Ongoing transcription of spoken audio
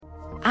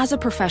As a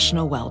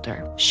professional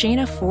welder,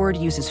 Shayna Ford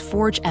uses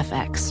Forge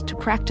FX to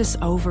practice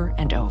over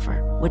and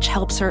over, which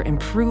helps her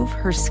improve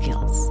her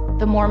skills.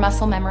 The more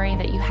muscle memory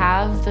that you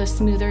have, the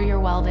smoother your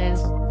weld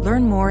is.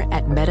 Learn more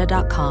at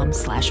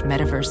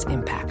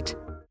meta.com/metaverseimpact.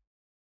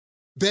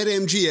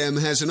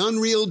 BetMGM has an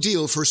unreal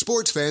deal for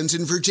sports fans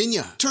in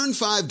Virginia. Turn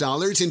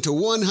 $5 into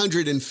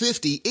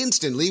 $150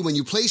 instantly when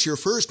you place your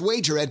first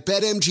wager at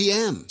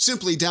BetMGM.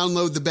 Simply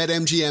download the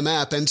BetMGM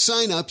app and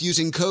sign up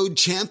using code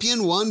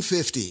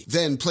CHAMPION150.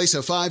 Then place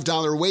a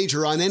 $5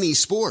 wager on any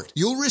sport.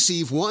 You'll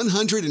receive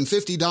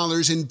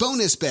 $150 in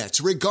bonus bets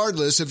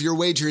regardless of your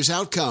wager's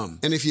outcome.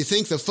 And if you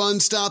think the fun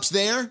stops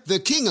there, the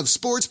King of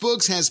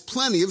Sportsbooks has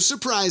plenty of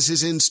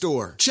surprises in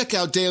store. Check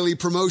out daily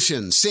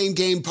promotions,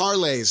 same-game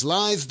parlays,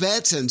 live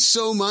bets, and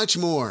so much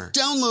more.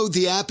 Download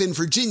the app in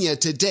Virginia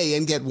today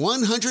and get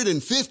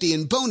 $150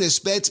 in bonus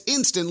bets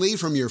instantly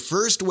from your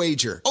first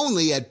wager.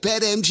 Only at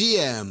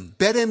BetMGM.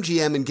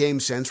 BetMGM and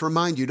GameSense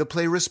remind you to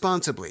play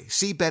responsibly.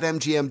 See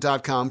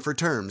BetMGM.com for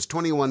terms.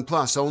 21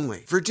 plus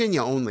only.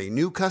 Virginia only.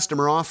 New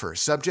customer offer.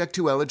 Subject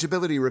to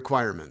eligibility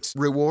requirements.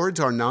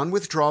 Rewards are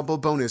non-withdrawable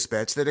bonus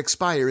bets that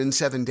expire in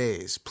 7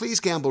 days. Please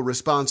gamble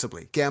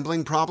responsibly.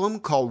 Gambling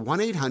problem? Call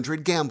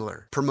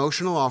 1-800-GAMBLER.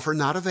 Promotional offer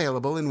not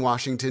available in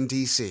Washington,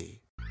 D.C.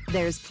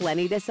 There's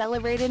plenty to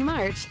celebrate in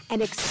March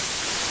and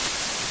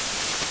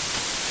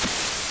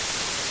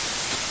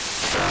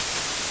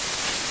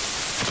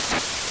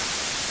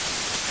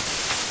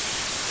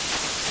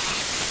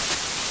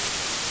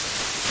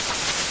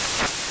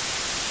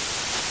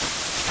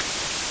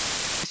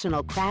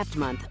National Craft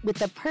Month with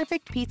the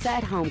perfect pizza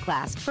at home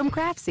class from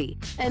Craftsy.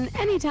 And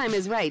anytime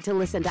is right to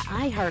listen to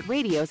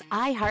iHeartRadio's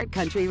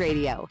iHeartCountry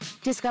Radio.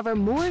 Discover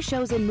more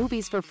shows and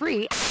movies for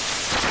free.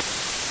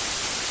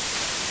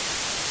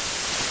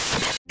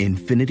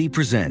 Infiniti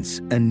presents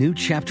a new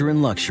chapter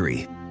in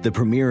luxury, the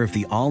premiere of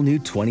the all-new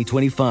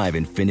 2025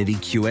 Infiniti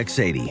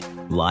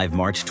QX80, live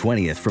March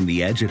 20th from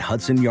the Edge at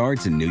Hudson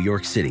Yards in New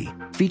York City,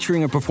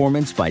 featuring a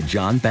performance by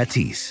John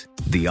Batiste.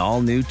 The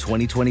all-new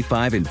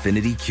 2025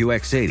 Infiniti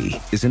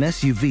QX80 is an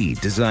SUV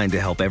designed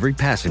to help every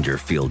passenger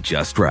feel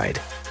just right.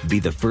 Be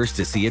the first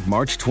to see it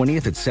March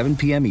 20th at 7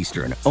 p.m.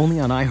 Eastern,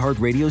 only on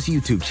iHeartRadio's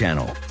YouTube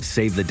channel.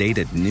 Save the date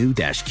at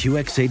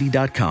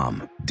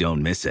new-QX80.com.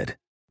 Don't miss it.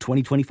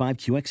 2025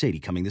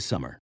 QX80 coming this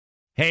summer.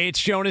 Hey,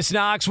 it's Jonas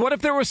Knox. What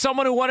if there was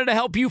someone who wanted to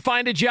help you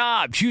find a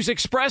job? Choose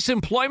Express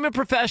Employment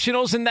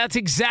Professionals, and that's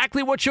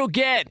exactly what you'll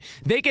get.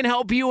 They can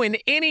help you in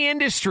any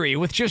industry.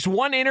 With just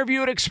one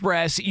interview at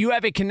Express, you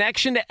have a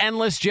connection to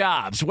endless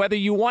jobs. Whether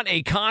you want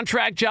a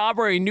contract job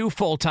or a new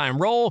full-time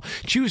role,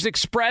 choose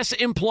Express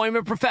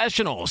Employment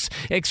Professionals.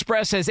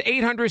 Express has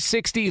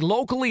 860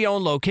 locally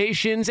owned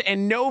locations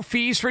and no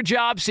fees for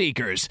job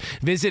seekers.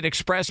 Visit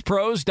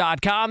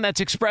expresspros.com.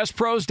 That's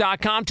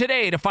expresspros.com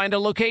today to find a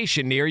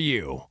location near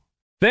you.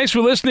 Thanks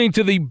for listening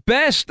to the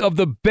Best of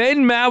the Ben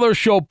Maller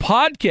Show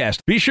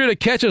podcast. Be sure to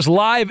catch us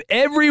live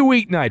every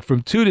weeknight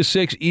from 2 to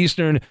 6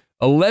 Eastern,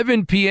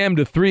 11 p.m.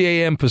 to 3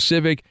 a.m.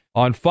 Pacific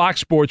on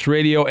Fox Sports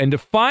Radio. And to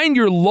find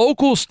your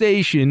local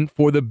station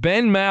for the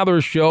Ben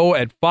Maller Show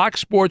at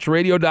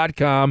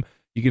foxsportsradio.com,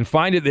 you can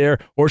find it there,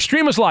 or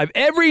stream us live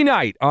every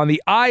night on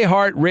the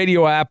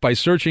iHeartRadio app by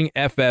searching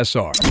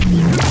FSR.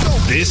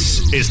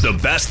 This is the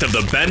Best of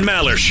the Ben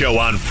Maller Show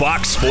on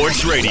Fox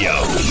Sports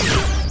Radio.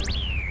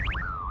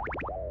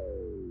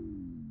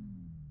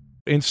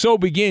 And so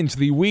begins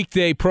the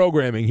weekday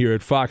programming here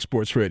at Fox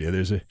Sports Radio.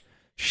 There's a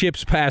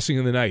ship's passing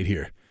in the night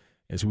here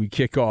as we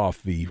kick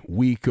off the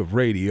week of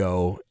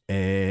radio.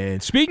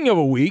 And speaking of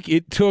a week,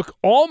 it took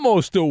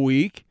almost a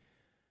week,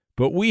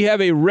 but we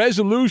have a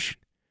resolution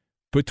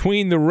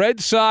between the Red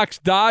Sox,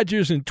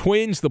 Dodgers, and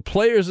Twins. The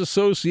Players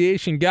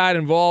Association got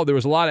involved. There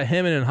was a lot of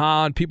hemming and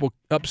hawing, people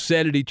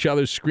upset at each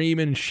other,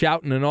 screaming,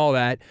 shouting, and all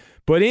that.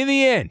 But in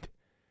the end,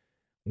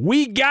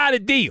 we got a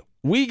deal.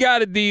 We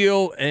got a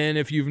deal, and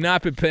if you've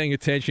not been paying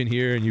attention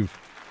here and you've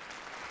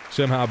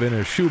somehow been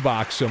in a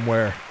shoebox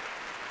somewhere,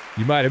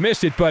 you might have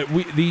missed it. But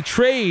the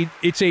trade,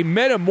 it's a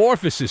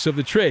metamorphosis of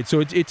the trade.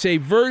 So it's a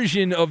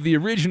version of the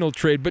original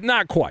trade, but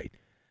not quite.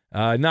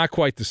 Not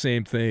quite the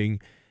same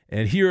thing.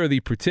 And here are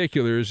the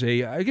particulars.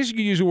 I guess you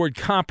could use the word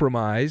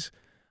compromise,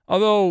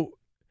 although,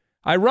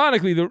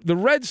 ironically, the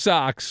Red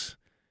Sox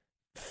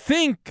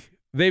think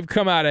they've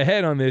come out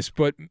ahead on this,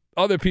 but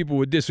other people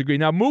would disagree.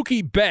 Now,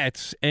 Mookie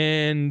Betts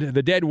and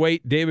the dead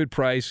weight David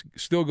Price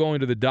still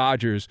going to the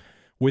Dodgers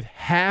with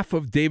half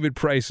of David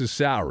Price's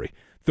salary.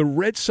 The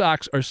Red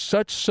Sox are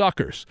such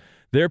suckers.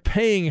 They're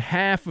paying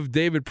half of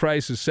David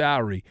Price's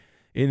salary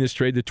in this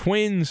trade. The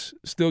Twins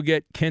still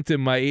get Kenta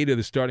Maeda,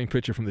 the starting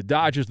pitcher from the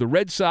Dodgers. The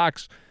Red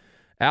Sox,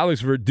 Alex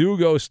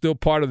Verdugo is still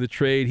part of the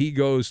trade. He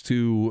goes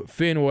to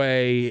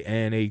Fenway,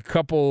 and a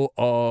couple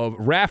of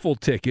raffle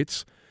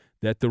tickets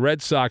that the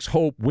Red Sox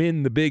hope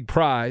win the big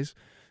prize.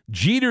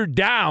 Jeter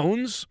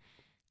Downs,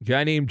 a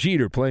guy named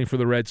Jeter playing for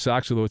the Red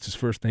Sox, although it's his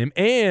first name,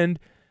 and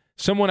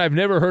someone I've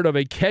never heard of,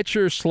 a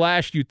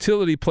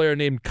catcher/utility player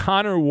named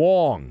Connor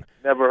Wong.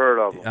 Never heard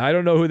of him. I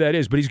don't know who that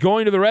is, but he's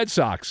going to the Red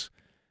Sox.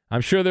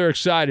 I'm sure they're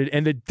excited.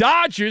 And the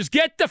Dodgers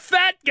get the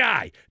fat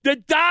guy. The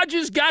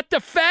Dodgers got the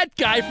fat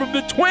guy from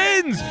the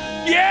Twins.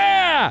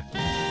 Yeah!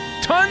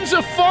 Tons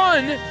of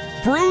fun.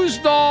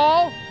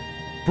 Brusdar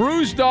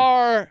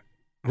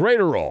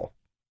Graterol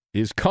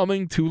is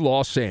coming to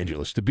Los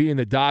Angeles to be in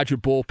the Dodger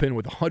bullpen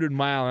with a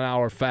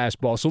 100-mile-an-hour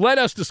fastball. So let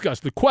us discuss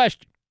the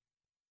question.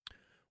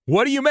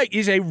 What do you make?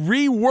 Is a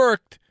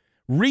reworked,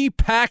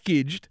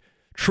 repackaged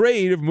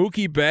trade of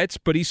Mookie Betts,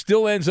 but he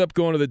still ends up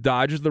going to the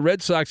Dodgers. The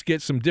Red Sox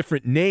get some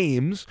different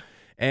names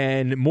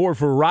and more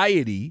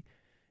variety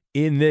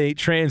in the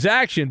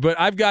transaction. But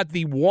I've got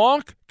the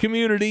Wonk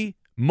community,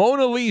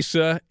 Mona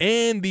Lisa,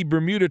 and the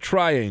Bermuda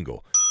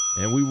Triangle.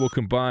 And we will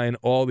combine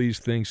all these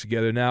things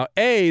together. Now,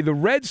 the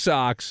Red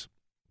Sox,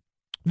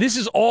 this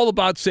is all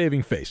about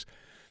saving face.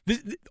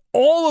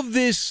 All of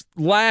this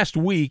last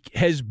week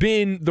has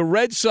been the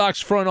Red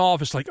Sox front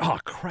office like, oh,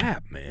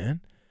 crap,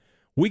 man.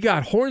 We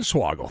got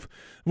hornswoggled.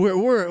 We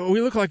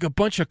look like a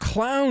bunch of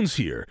clowns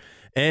here.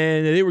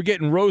 And they were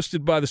getting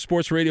roasted by the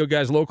sports radio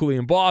guys locally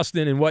in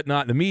Boston and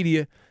whatnot, the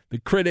media, the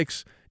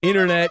critics,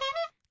 internet.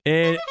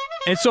 And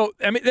so,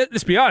 I mean,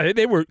 let's be honest,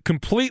 they were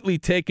completely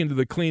taken to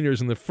the cleaners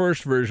in the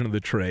first version of the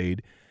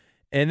trade,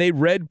 and they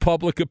read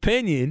public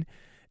opinion,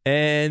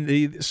 and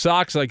the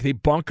Sox, they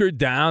bunkered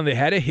down. They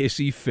had a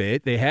hissy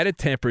fit. They had a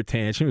temper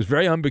tantrum. It was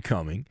very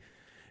unbecoming.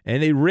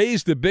 And they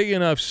raised a big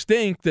enough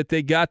stink that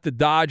they got the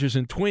Dodgers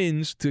and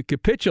Twins to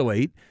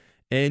capitulate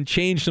and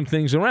change some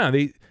things around.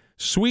 They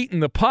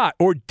sweetened the pot,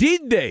 or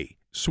did they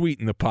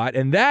sweeten the pot?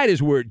 And that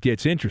is where it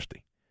gets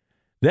interesting.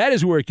 That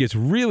is where it gets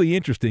really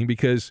interesting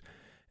because,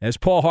 as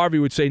Paul Harvey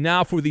would say,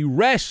 now for the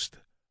rest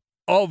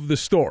of the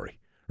story,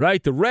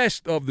 right? The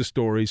rest of the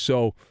story.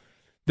 So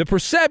the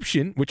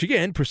perception, which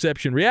again,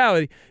 perception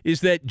reality,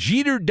 is that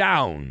Jeter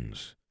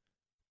Downs,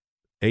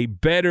 a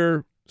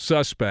better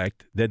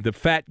suspect than the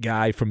fat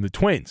guy from the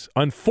Twins.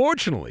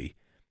 Unfortunately,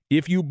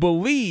 if you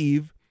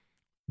believe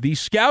the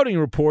scouting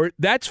report,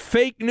 that's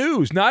fake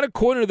news, not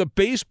according to the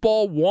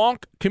baseball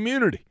wonk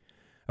community.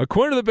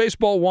 According to the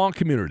baseball wonk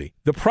community,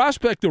 the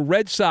prospect the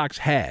Red Sox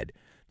had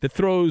that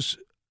throws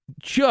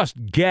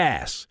just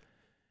gas,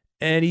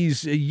 and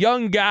he's a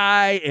young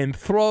guy and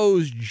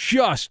throws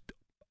just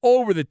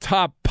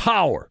over-the-top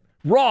power,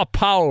 raw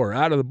power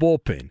out of the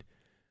bullpen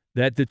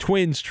that the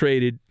Twins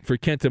traded for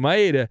Kenta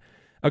Maeda.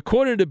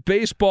 According to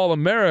Baseball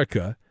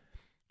America,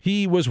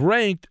 he was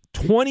ranked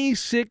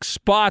 26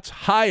 spots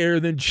higher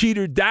than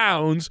Jeter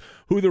Downs,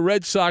 who the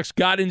Red Sox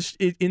got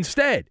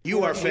instead.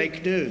 You are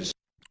fake news.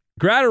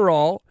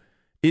 Graterol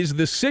is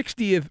the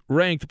 60th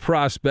ranked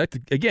prospect,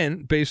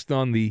 again, based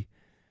on the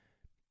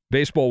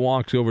baseball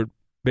wonks over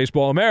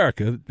Baseball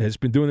America, has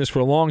been doing this for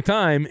a long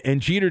time, and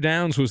Jeter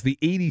Downs was the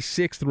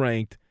 86th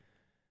ranked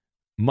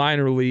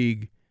minor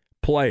league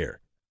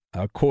player,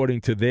 according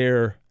to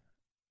their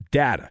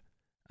data.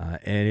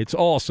 And it's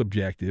all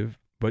subjective,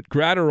 but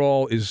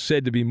Graterol is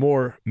said to be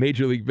more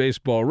Major League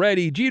Baseball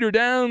ready. Jeter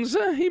Downs,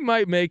 he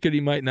might make it,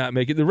 he might not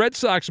make it. The Red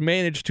Sox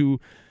managed to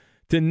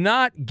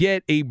not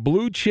get a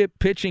blue-chip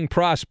pitching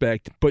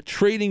prospect, but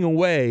trading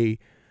away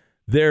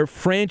their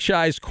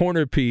franchise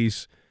corner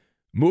piece,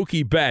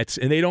 Mookie Betts,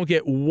 and they don't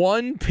get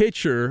one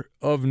pitcher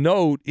of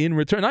note in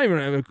return. Not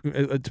even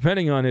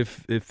depending on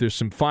if there's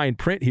some fine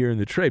print here in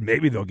the trade.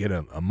 Maybe they'll get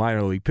a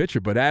minor league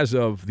pitcher, but as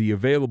of the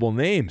available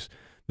names,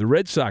 the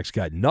Red Sox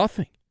got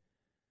nothing.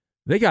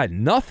 They got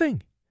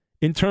nothing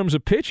in terms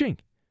of pitching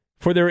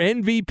for their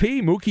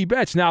MVP, Mookie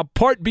Betts. Now,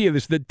 part B of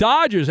this, the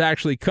Dodgers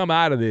actually come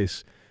out of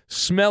this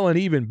smelling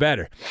even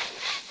better.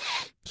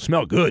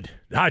 Smell good.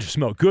 The Dodgers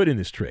smell good in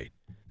this trade.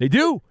 They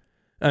do.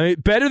 I mean,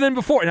 better than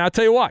before. And I'll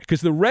tell you why.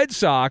 Because the Red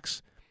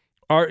Sox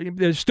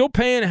they're still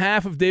paying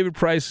half of David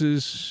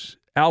Price's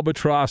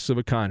albatross of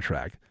a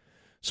contract.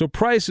 So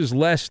Price is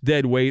less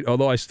dead weight,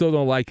 although I still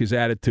don't like his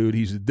attitude.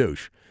 He's a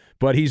douche.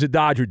 But he's a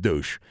Dodger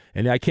douche,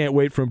 and I can't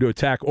wait for him to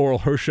attack Oral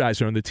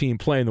Hershiser on the team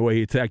playing the way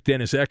he attacked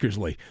Dennis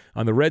Eckersley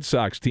on the Red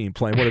Sox team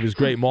playing, one of his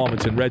great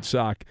moments in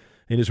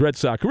his Red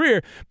Sox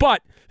career.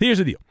 But here's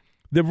the deal.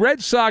 The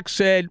Red Sox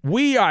said,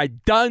 we are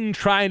done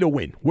trying to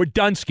win. We're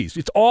done skis.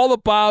 It's all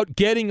about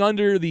getting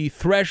under the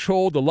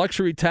threshold, the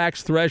luxury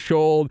tax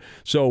threshold,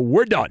 so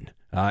we're done.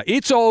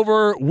 It's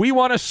over. We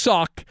want to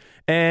suck.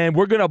 And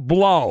we're going to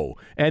blow.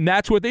 And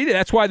that's what they did.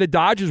 That's why the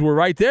Dodgers were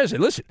right there. They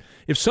said, listen,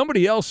 if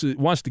somebody else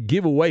wants to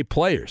give away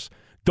players,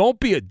 don't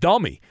be a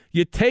dummy.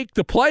 You take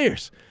the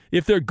players.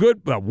 If they're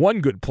good, one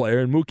good player,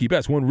 and Mookie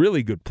Betts, one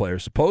really good player,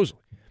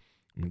 supposedly.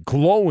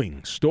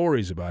 Glowing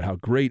stories about how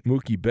great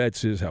Mookie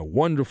Betts is, how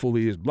wonderful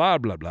he is, blah,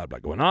 blah, blah, blah,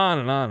 going on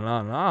and on and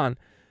on and on.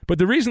 But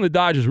the reason the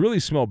Dodgers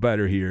really smell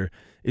better here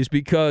is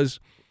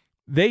because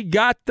they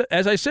got,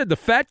 as I said, the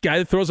fat guy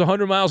that throws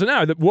 100 miles an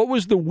hour. What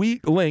was the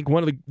weak link,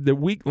 one of the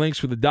weak links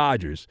for the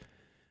Dodgers?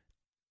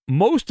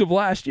 Most of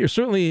last year,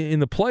 certainly in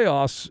the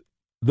playoffs,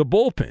 the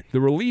bullpen, the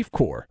relief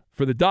corps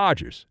for the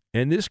Dodgers.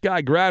 And this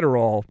guy,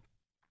 Graterol,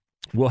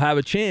 will have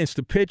a chance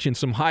to pitch in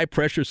some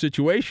high-pressure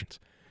situations.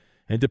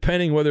 And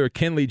depending whether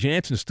Kenley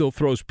Jansen still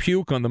throws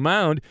puke on the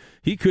mound,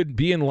 he could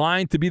be in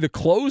line to be the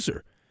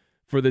closer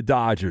for the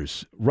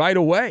Dodgers right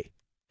away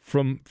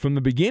from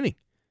the beginning.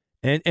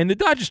 And the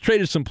Dodgers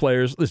traded some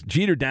players. Listen,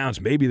 Jeter Downs,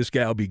 maybe this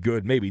guy will be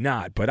good, maybe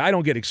not. But I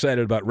don't get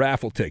excited about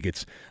raffle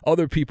tickets.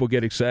 Other people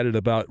get excited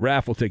about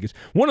raffle tickets.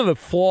 One of the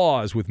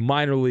flaws with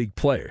minor league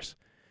players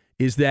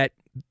is that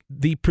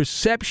the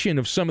perception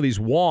of some of these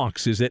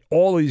wonks is that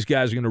all of these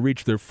guys are going to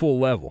reach their full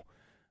level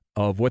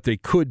of what they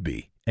could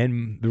be.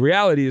 And the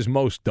reality is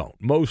most don't.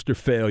 Most are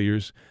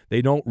failures.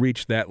 They don't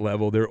reach that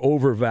level. They're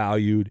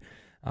overvalued.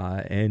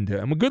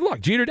 Good luck.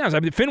 Jeter Downs. I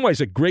mean,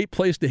 Fenway's a great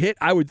place to hit.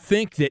 I would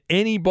think that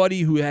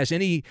anybody who has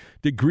any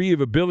degree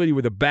of ability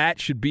with a bat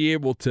should be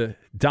able to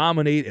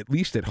dominate, at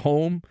least at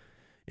home,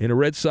 in a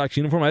Red Sox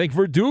uniform. I think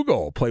Verdugo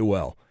will play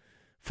well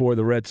for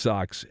the Red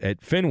Sox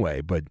at Fenway,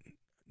 but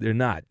they're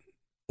not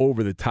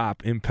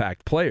over-the-top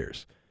impact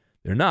players.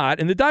 They're not.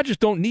 And the Dodgers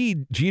don't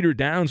need Jeter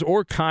Downs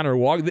or Connor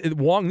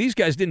Wong. These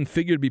guys didn't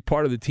figure to be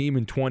part of the team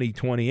in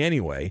 2020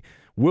 anyway.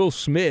 Will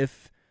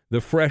Smith,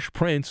 the Fresh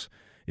Prince,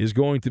 is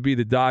going to be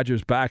the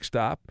Dodgers'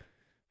 backstop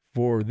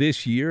for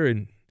this year,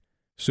 and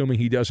assuming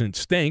he doesn't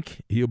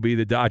stink, he'll be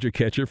the Dodger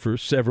catcher for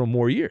several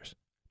more years.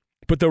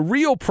 But the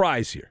real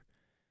prize here,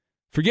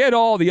 forget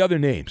all the other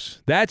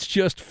names. That's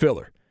just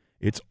filler.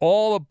 It's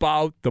all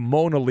about the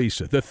Mona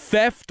Lisa, the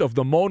theft of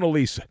the Mona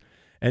Lisa,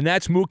 and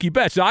that's Mookie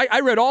Betts. Now, I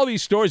read all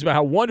these stories about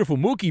how wonderful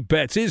Mookie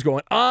Betts is,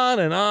 going on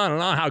and on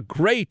and on, how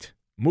great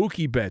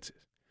Mookie Betts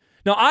is.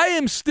 Now, I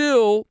am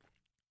still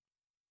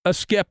a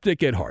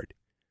skeptic at heart.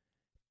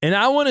 And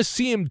I want to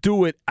see him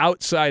do it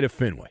outside of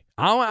Fenway.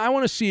 I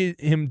want to see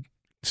him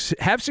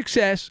have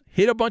success,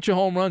 hit a bunch of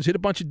home runs, hit a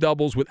bunch of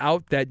doubles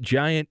without that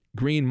giant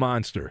green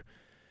monster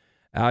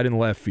out in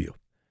left field.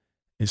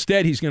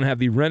 Instead, he's going to have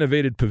the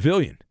renovated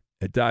pavilion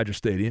at Dodger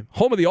Stadium,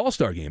 home of the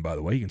All-Star game, by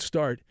the way. He can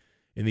start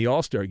in the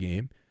All-Star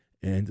game,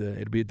 and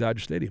it'll be at Dodger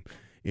Stadium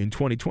in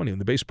 2020 in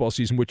the baseball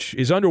season, which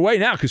is underway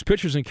now because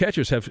pitchers and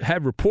catchers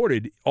have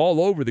reported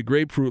all over the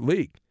Grapefruit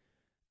League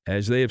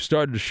as they have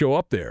started to show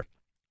up there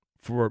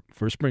for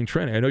spring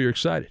training. I know you're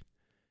excited,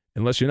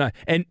 unless you're not.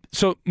 And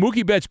so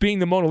Mookie Betts being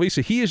the Mona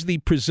Lisa, he is the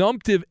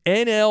presumptive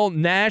NL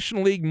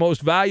National League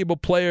most valuable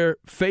player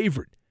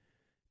favorite.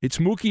 It's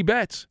Mookie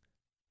Betts.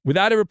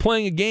 Without ever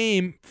playing a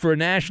game for a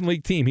National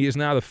League team, he is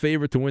now the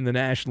favorite to win the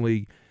National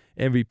League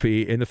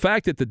MVP. And the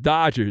fact that the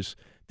Dodgers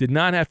did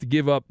not have to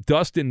give up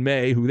Dustin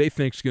May, who they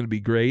think is going to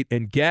be great,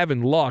 and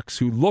Gavin Lux,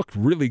 who looked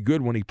really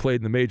good when he played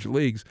in the major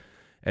leagues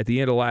at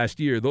the end of last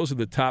year, those are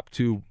the top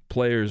two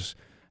players.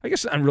 I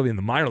guess not really in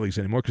the minor leagues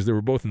anymore because they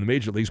were both in the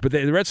major leagues, but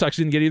the Red Sox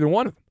didn't get either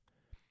one of them.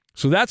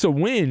 So that's a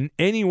win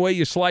any way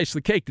you slice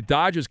the cake. The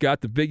Dodgers got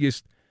the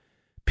biggest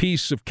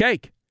piece of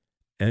cake.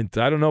 And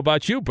I don't know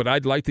about you, but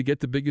I'd like to get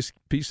the biggest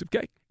piece of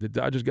cake. The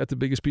Dodgers got the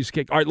biggest piece of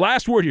cake. All right,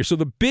 last word here. So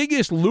the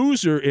biggest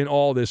loser in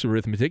all this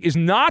arithmetic is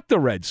not the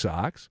Red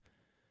Sox.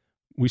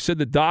 We said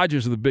the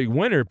Dodgers are the big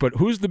winner, but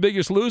who's the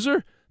biggest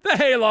loser? The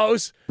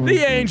Halos, the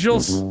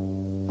Angels.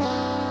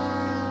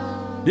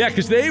 Yeah,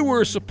 because they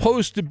were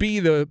supposed to be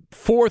the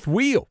fourth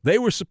wheel. They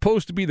were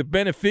supposed to be the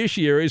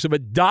beneficiaries of a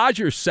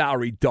Dodgers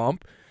salary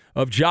dump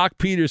of Jock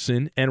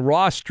Peterson and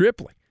Ross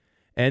Stripling.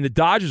 And the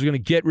Dodgers are going to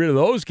get rid of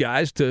those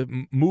guys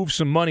to move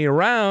some money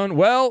around.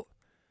 Well,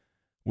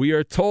 we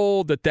are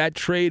told that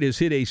trade has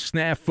hit a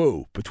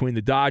snafu between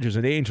the Dodgers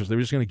and Angels. They're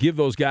just going to give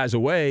those guys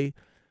away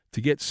to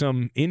get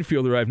some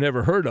infielder I've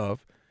never heard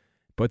of.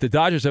 But the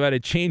Dodgers have had a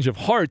change of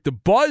heart. The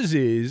buzz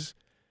is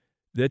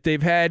that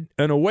they've had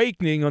an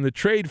awakening on the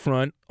trade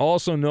front,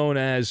 also known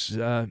as,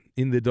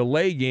 in the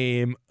delay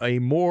game, a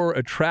more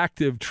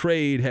attractive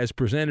trade has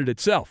presented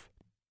itself.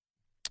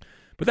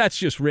 But that's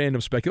just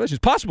random speculation. It's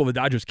possible the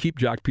Dodgers keep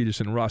Jock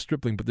Peterson and Ross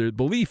Stripling, but their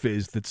belief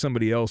is that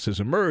somebody else has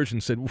emerged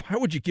and said, why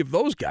would you give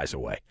those guys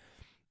away?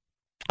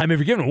 I mean, if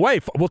you're giving them away,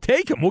 we'll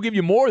take them. We'll give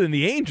you more than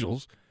the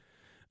Angels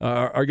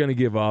are going to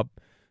give up.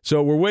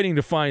 So we're waiting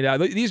to find out.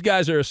 These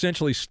guys are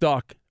essentially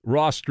stuck,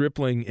 Ross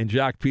Stripling and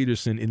Jock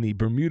Peterson, in the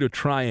Bermuda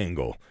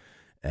Triangle,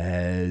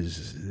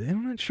 as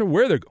I'm not sure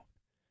where they're going.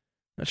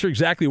 Not sure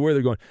exactly where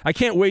they're going. I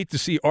can't wait to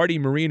see Artie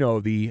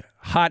Moreno, the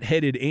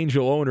hot-headed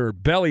Angel owner,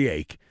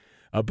 bellyache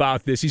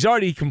about this. He's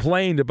already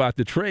complained about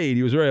the trade.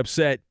 He was very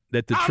upset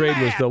that the trade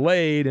was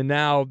delayed, and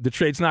now the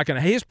trade's not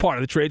going to. His part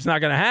of the trade's not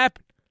going to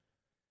happen.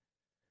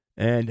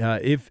 And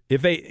if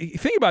they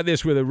think about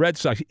this with the Red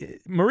Sox,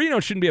 Marino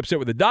shouldn't be upset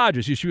with the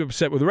Dodgers. He should be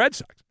upset with the Red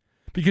Sox,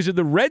 because if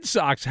the Red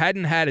Sox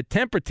hadn't had a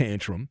temper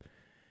tantrum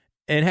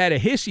and had a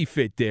hissy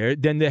fit there,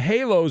 then the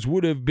Halos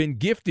would have been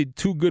gifted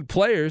two good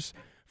players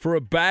for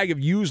a bag of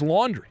used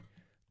laundry,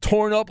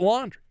 torn up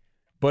laundry.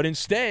 But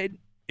instead,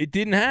 it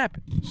didn't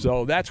happen.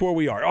 So that's where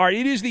we are. All right,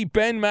 it is the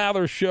Ben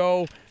Maller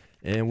Show,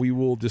 and we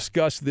will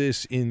discuss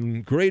this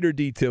in greater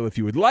detail if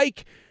you would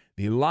like.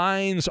 The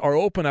lines are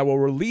open. I will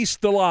release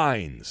the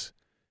lines.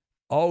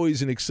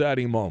 Always an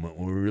exciting moment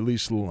when we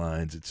release the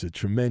lines. It's a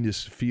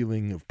tremendous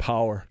feeling of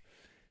power.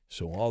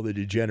 So all the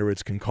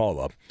degenerates can call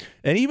up.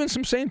 And even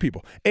some sane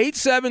people.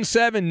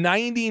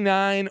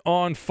 877-99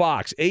 on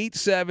Fox.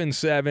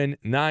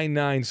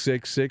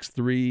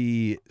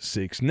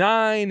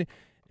 877-996-6369.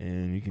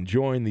 And you can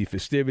join the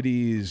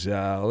festivities.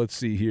 Let's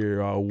see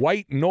here.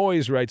 White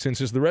Noise writes in,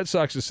 since the Red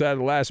Sox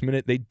decided last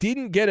minute they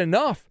didn't get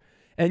enough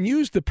and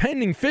used the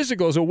pending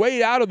physical as a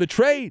way out of the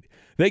trade.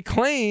 They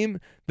claim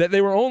that they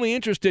were only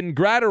interested in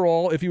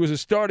Gratterall if he was a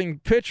starting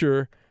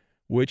pitcher,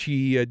 which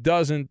he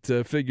doesn't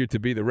figure to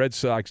be. The Red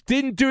Sox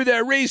didn't do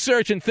their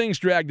research and things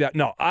dragged out.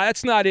 No,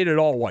 that's not it at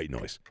all, White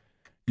Noise.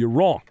 You're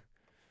wrong.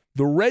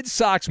 The Red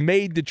Sox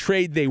made the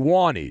trade they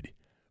wanted,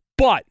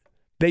 but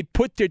they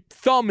put their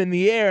thumb in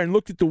the air and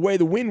looked at the way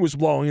the wind was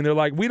blowing, and they're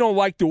like, we don't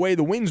like the way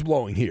the wind's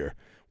blowing here.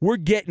 We're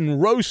getting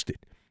roasted.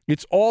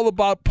 It's all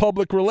about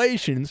public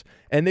relations,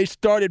 and they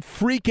started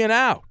freaking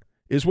out,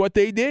 is what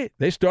they did.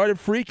 They started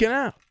freaking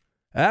out.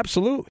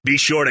 Absolutely. Be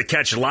sure to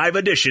catch live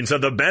editions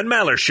of the Ben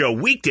Maller Show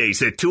weekdays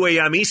at 2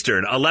 a.m.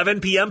 Eastern, 11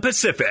 p.m.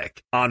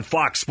 Pacific on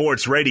Fox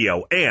Sports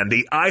Radio and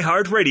the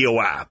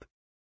iHeartRadio app.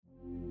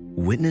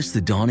 Witness the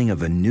dawning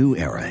of a new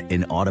era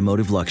in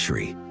automotive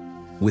luxury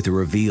with a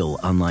reveal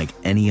unlike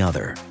any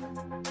other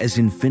as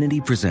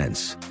Infiniti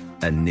presents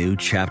a new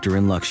chapter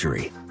in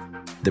luxury,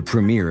 the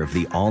premiere of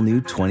the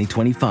all-new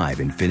 2025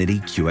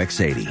 Infiniti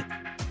QX80.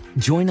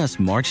 Join us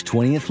March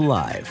 20th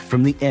live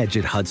from the Edge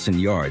at Hudson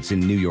Yards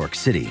in New York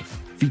City,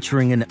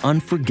 featuring an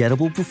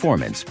unforgettable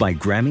performance by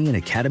Grammy and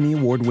Academy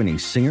Award-winning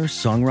singer,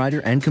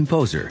 songwriter, and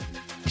composer,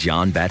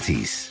 Jon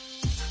Batiste.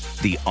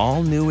 The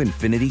all-new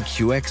Infiniti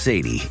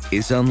QX80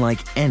 is unlike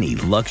any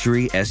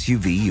luxury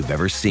SUV you've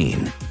ever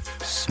seen.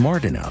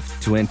 Smart enough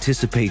to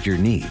anticipate your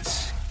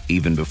needs,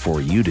 even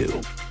before you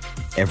do.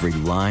 Every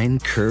line,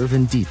 curve,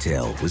 and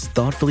detail was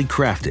thoughtfully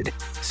crafted,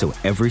 so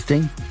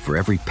everything for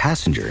every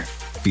passenger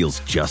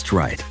feels just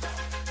right.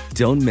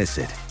 Don't miss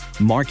it.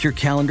 Mark your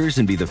calendars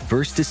and be the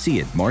first to see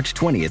it March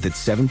 20th at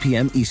 7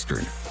 p.m.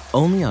 Eastern,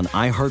 only on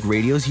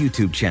iHeartRadio's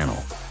YouTube channel.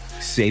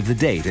 Save the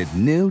date at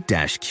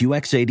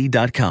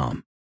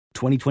new-QX80.com.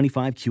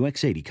 2025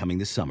 QX80 coming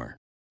this summer.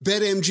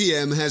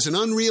 BetMGM has an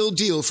unreal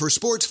deal for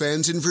sports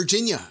fans in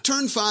Virginia.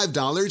 Turn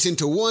 $5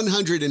 into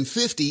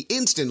 $150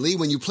 instantly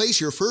when you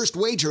place your first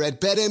wager at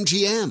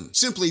BetMGM.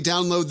 Simply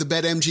download the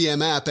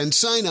BetMGM app and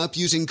sign up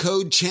using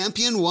code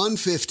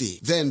CHAMPION150.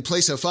 Then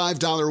place a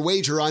 $5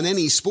 wager on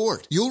any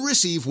sport. You'll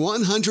receive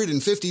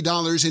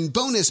 $150 in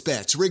bonus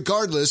bets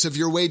regardless of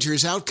your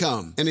wager's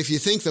outcome. And if you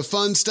think the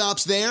fun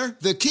stops there,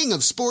 the king of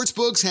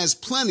sportsbooks has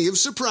plenty of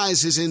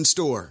surprises in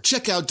store.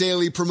 Check out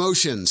daily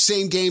promotions,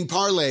 same-game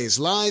parlays,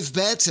 live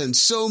bets, and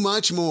so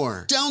much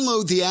more.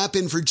 Download the app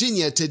in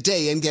Virginia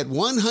today and get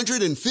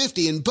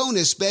 $150 in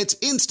bonus bets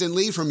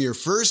instantly from your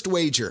first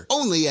wager.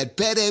 Only at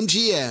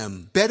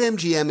BetMGM.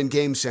 BetMGM and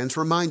GameSense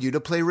remind you to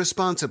play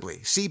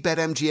responsibly. See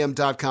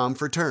BetMGM.com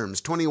for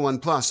terms. 21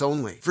 plus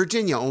only.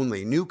 Virginia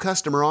only. New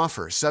customer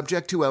offer.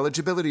 Subject to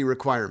eligibility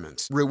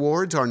requirements.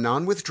 Rewards are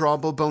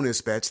non-withdrawable bonus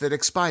bets that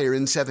expire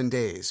in 7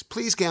 days.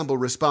 Please gamble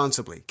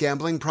responsibly.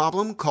 Gambling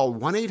problem? Call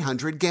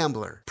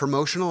 1-800-GAMBLER.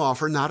 Promotional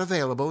offer not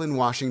available in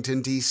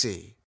Washington,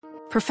 D.C.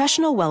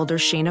 Professional welder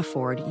Shayna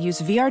Ford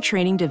used VR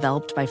training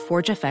developed by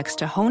ForgeFX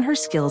to hone her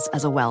skills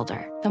as a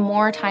welder. The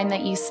more time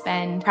that you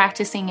spend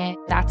practicing it,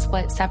 that's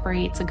what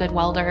separates a good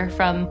welder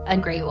from a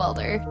great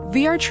welder.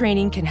 VR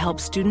training can help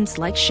students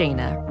like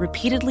Shayna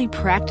repeatedly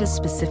practice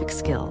specific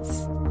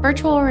skills.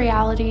 Virtual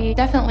reality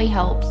definitely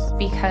helps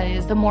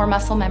because the more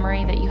muscle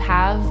memory that you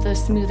have, the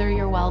smoother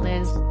your weld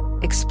is.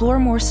 Explore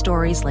more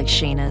stories like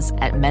Shayna's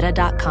at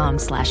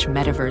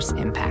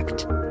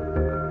meta.com/metaverseimpact.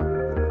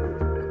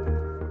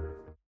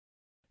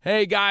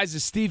 Hey guys,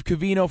 it's Steve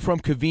Covino from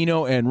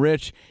Covino and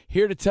Rich,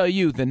 here to tell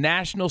you the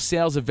national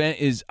sales event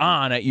is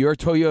on at your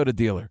Toyota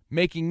dealer,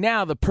 making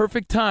now the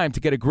perfect time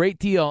to get a great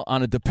deal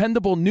on a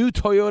dependable new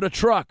Toyota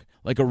truck,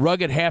 like a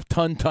rugged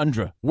half-ton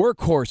Tundra.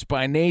 Workhorse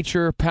by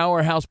nature,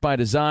 powerhouse by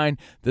design,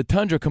 the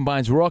Tundra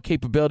combines raw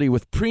capability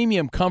with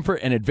premium comfort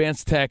and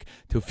advanced tech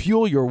to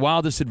fuel your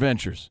wildest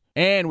adventures.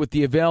 And with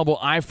the available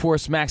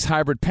iForce Max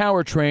hybrid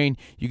powertrain,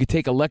 you can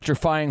take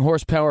electrifying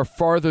horsepower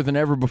farther than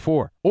ever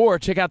before. Or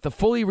check out the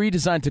fully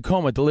redesigned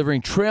Tacoma,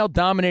 delivering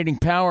trail-dominating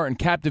power and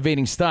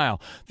captivating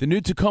style. The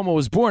new Tacoma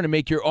was born to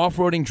make your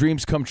off-roading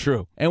dreams come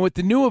true. And with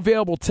the new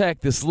available tech,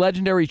 this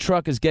legendary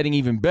truck is getting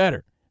even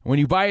better. When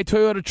you buy a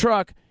Toyota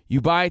truck,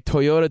 you buy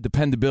Toyota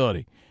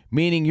dependability,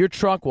 meaning your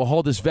truck will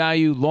hold its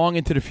value long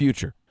into the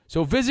future.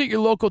 So visit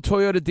your local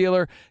Toyota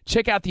dealer.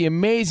 Check out the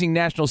amazing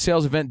national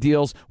sales event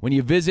deals when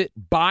you visit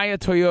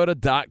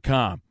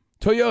buyatoyota.com.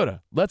 Toyota,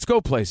 let's go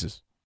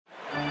places.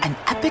 An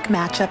epic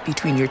matchup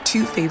between your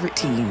two favorite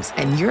teams,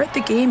 and you're at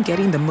the game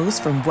getting the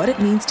most from what it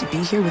means to be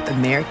here with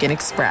American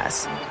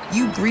Express.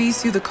 You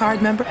breeze through the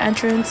card member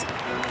entrance,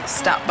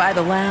 stop by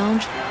the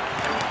lounge.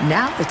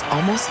 Now it's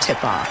almost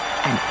tip-off,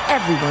 and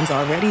everyone's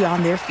already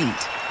on their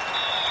feet.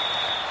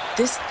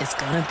 This is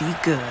gonna be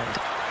good.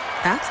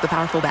 That's the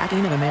powerful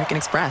backing of American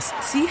Express.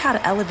 See how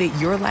to elevate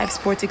your live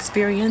sports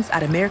experience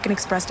at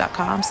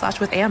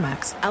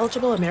americanexpress.com/withAmex.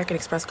 Eligible American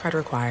Express card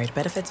required.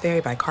 Benefits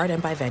vary by card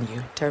and by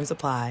venue. Terms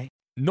apply.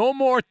 No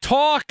more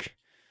talk.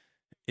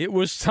 It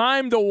was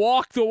time to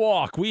walk the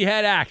walk. We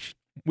had action.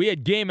 We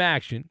had game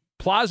action.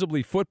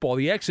 Plausibly football,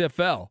 the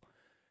XFL,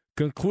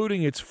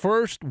 concluding its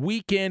first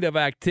weekend of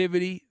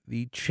activity.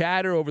 The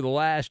chatter over the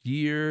last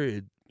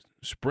year,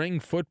 spring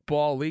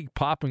football league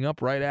popping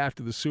up right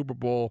after the Super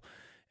Bowl,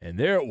 and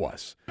there it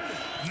was.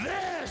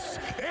 This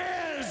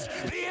is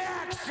the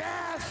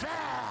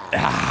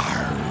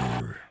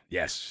XFL.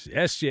 Yes.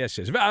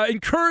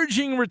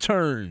 Encouraging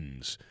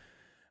returns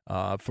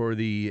for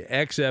the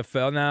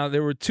XFL. Now,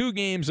 there were 2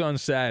 games on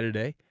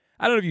Saturday.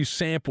 I don't know if you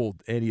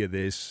sampled any of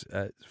this.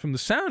 From the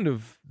sound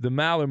of the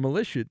Maller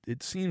Militia,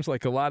 it seems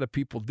like a lot of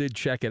people did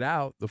check it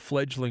out, the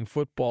fledgling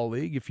football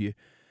league. If you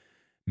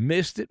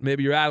missed it,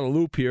 maybe you're out of the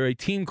loop here. A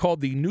team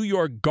called the New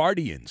York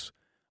Guardians.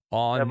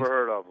 Never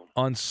heard of them.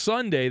 On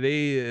Sunday,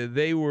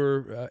 they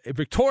were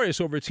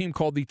victorious over a team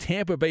called the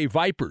Tampa Bay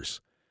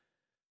Vipers,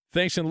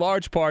 thanks in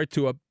large part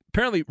to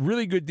apparently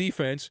really good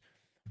defense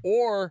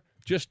or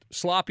just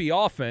sloppy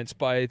offense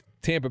by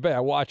Tampa Bay.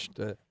 I watched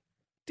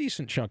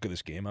decent chunk of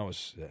this game. I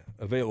was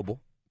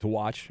available to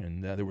watch,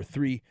 and there were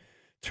 3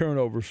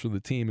 turnovers for the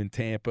team in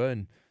Tampa,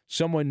 and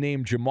someone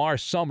named Jamar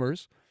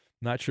Summers,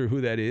 not sure who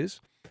that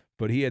is,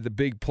 but he had the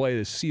big play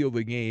to seal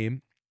the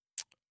game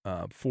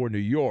for New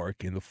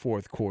York in the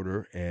fourth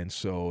quarter, and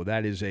so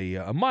that is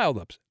a mild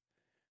upset.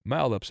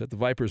 Mild upset. The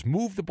Vipers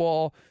moved the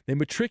ball. They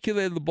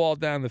matriculated the ball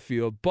down the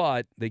field,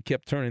 but they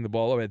kept turning the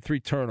ball over. Had 3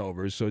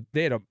 turnovers, so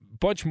they had a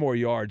bunch more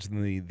yards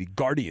than the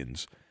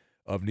Guardians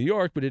of New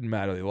York, but it didn't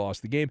matter. They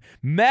lost the game.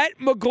 Matt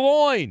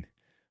McGloin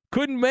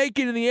couldn't make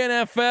it in the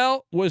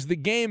NFL, was the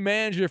game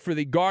manager for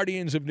the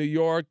Guardians of New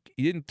York.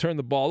 He didn't turn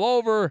the ball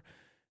over,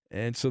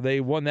 and so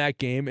they won that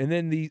game. And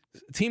then the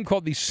team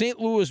called the St.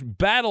 Louis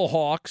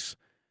Battlehawks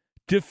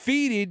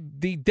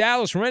defeated the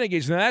Dallas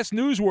Renegades. Now, that's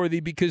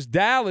newsworthy because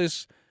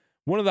Dallas,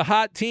 one of the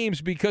hot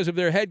teams because of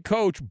their head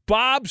coach,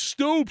 Bob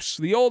Stoops,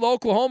 the old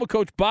Oklahoma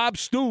coach, Bob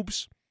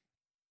Stoops,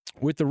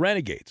 with the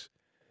Renegades.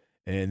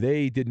 And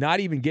they did not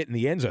even get in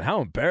the end zone.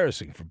 How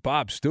embarrassing for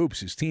Bob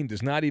Stoops. His team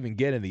does not even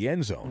get in the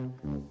end zone.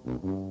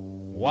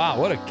 Wow,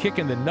 what a kick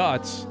in the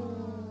nuts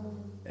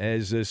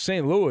as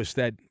St. Louis,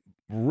 that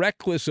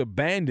reckless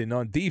abandon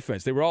on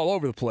defense. They were all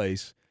over the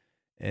place,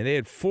 and they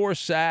had 4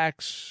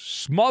 sacks,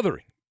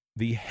 smothering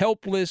the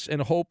helpless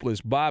and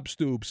hopeless Bob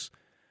Stoops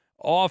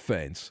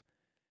offense.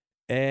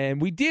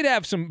 And we did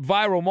have some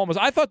viral moments.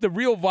 I thought the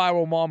real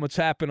viral moments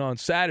happened on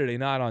Saturday,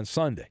 not on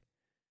Sunday.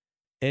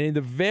 And in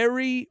the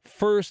very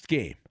first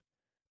game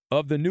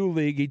of the new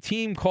league, a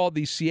team called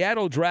the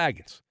Seattle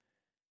Dragons,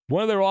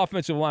 one of their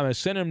offensive linemen, a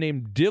center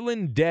named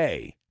Dylan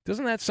Day.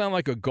 Doesn't that sound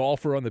like a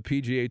golfer on the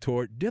PGA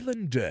Tour?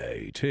 Dylan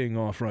Day, teeing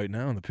off right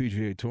now on the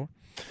PGA Tour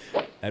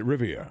at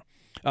Riviera.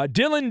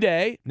 Dylan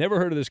Day, never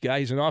heard of this guy.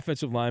 He's an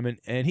offensive lineman,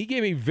 and he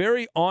gave a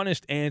very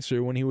honest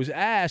answer when he was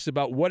asked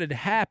about what had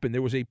happened.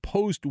 There was a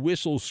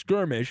post-whistle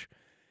skirmish,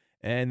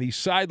 and the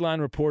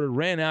sideline reporter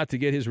ran out to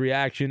get his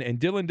reaction,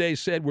 and Dylan Day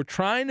said, "We're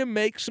trying to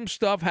make some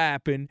stuff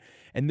happen,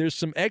 and there's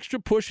some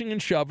extra pushing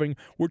and shoving.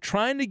 We're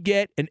trying to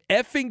get an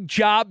effing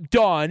job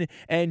done,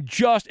 and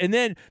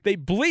then they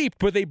bleeped,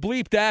 but they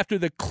bleeped after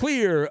the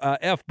clear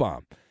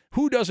F-bomb.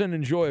 Who doesn't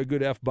enjoy a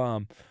good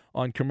F-bomb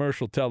on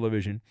commercial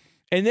television?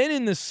 And then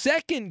in the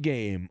second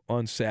game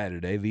on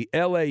Saturday, the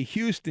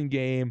L.A.-Houston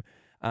game,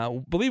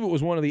 I believe it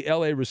was one of the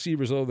L.A.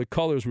 receivers, although the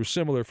colors were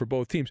similar for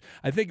both teams.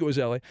 I think it was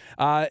L.A.,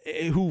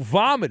 who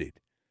vomited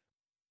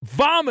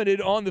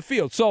on the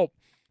field. So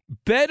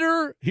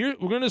better, here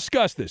we're going to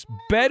discuss this,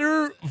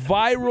 better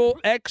viral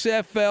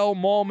XFL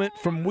moment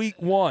from week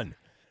 1.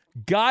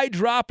 Guy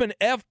dropping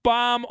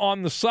F-bomb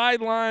on the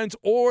sidelines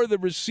or the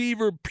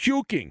receiver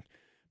puking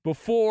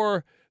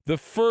before the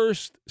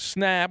first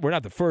snap, or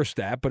not the first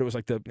snap, but it was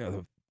like the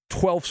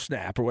 12th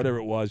snap or whatever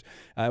it was.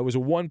 It was a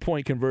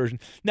 1-point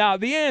conversion. Now,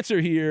 the answer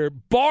here,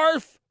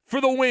 barf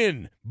for the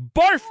win.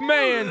 Barf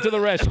man to the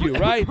rescue,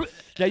 right?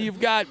 Now,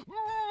 you've got,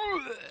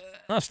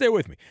 now stay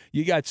with me.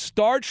 You got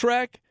Star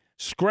Trek,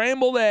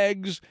 scrambled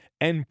eggs,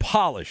 and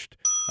polished.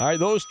 All right,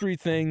 those 3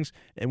 things,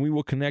 and we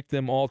will connect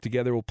them all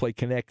together. We'll play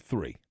Connect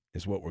 3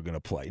 is what we're going to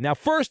play. Now,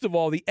 first of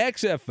all, the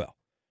XFL.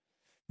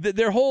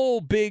 Their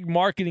whole big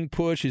marketing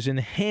push is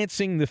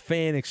enhancing the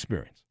fan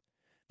experience.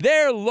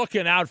 They're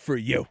looking out for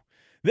you.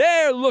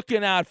 They're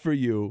looking out for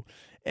you.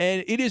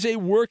 And it is a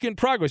work in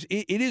progress.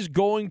 It is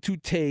going to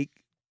take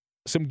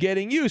some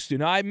getting used to.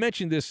 Now, I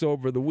mentioned this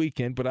over the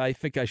weekend, but I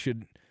think I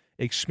should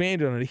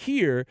expand on it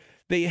here.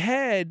 They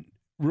had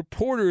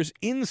reporters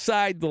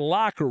inside the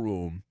locker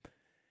room,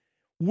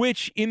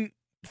 which in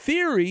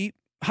theory,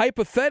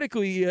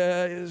 hypothetically,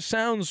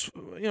 sounds,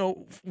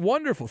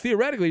 wonderful.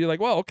 Theoretically, you're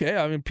like, well, okay,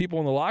 I mean, people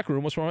in the locker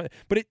room, what's wrong with it?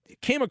 But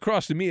it came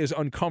across to me as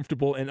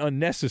uncomfortable and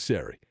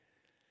unnecessary.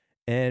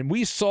 And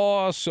we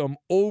saw some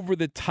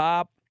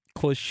over-the-top,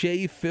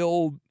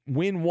 cliche-filled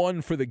win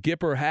one for the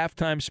Gipper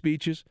halftime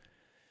speeches.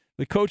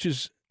 The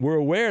coaches were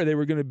aware they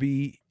were going to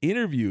be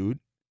interviewed,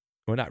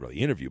 well, not really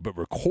interviewed, but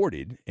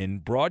recorded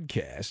and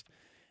broadcast.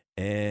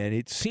 And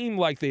it seemed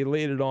like they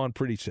laid it on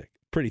pretty thick.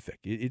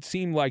 It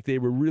seemed like they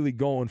were really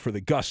going for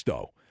the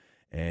gusto.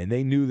 And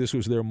they knew this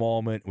was their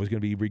moment, was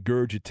going to be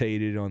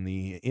regurgitated on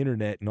the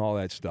internet and all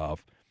that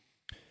stuff.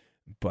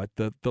 But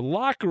the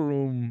locker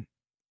room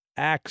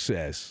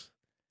access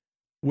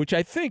which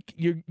I think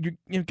you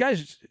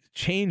guys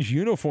change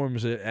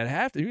uniforms at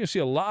halftime. You're going to see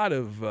a lot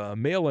of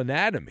male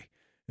anatomy.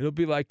 It'll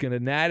be like an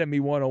anatomy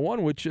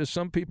 101, which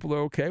some people are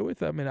okay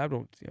with. I mean, I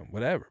don't,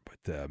 whatever.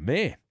 But,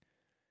 man,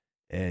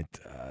 and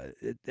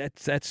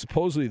that's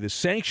supposedly the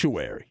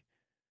sanctuary.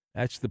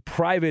 That's the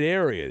private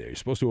area there. You're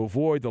supposed to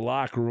avoid the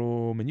locker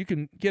room, and you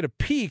can get a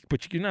peek,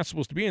 but you're not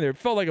supposed to be in there. It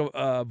felt like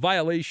a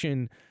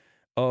violation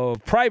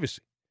of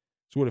privacy.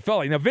 That's what it felt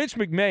like. Now, Vince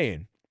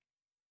McMahon,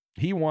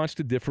 he wants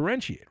to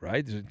differentiate,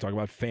 right? Talk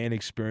about fan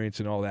experience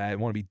and all that. I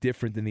want to be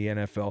different than the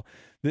NFL.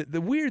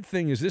 The weird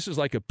thing is this is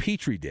like a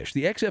petri dish.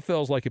 The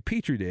XFL is like a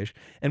petri dish,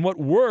 and what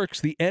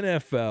works, the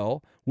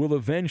NFL will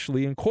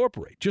eventually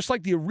incorporate. Just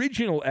like the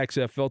original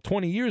XFL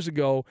 20 years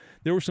ago,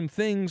 there were some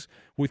things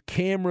with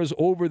cameras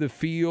over the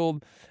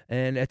field,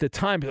 and at the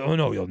time, oh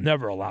no, you'll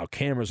never allow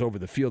cameras over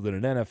the field in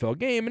an NFL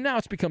game, and now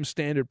it's become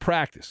standard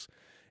practice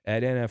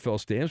at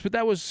NFL stadiums, but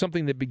that was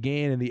something that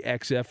began in the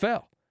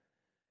XFL.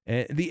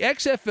 And the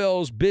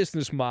XFL's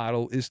business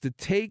model is to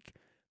take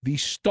the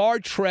Star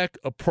Trek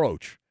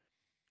approach,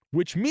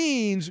 which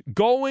means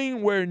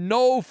going where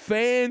no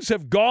fans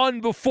have gone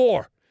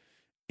before.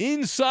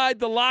 Inside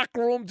the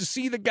locker room to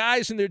see the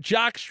guys in their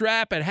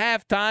jockstrap at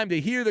halftime, to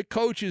hear the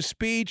coach's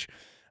speech.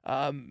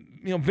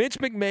 Vince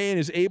McMahon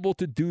is able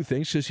to do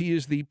things because he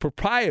is the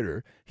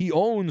proprietor. He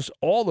owns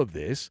all of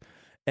this,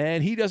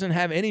 and he doesn't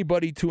have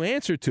anybody to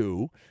answer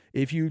to.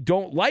 If you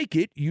don't like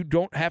it, you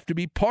don't have to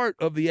be part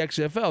of the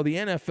XFL. The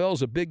NFL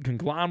is a big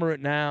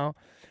conglomerate now,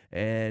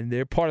 and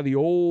they're part of the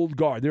old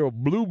guard. They're a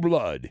blue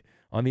blood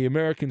on the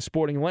American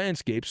sporting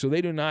landscape, so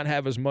they do not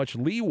have as much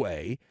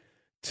leeway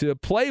to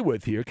play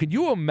with here. Could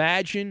you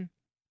imagine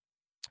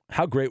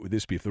how great would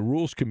this be if the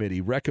Rules Committee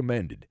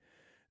recommended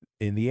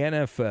in the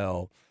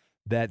NFL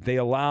that they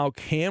allow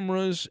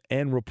cameras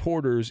and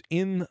reporters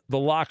in the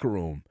locker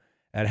room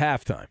at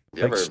halftime?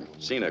 You ever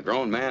seen a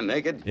grown man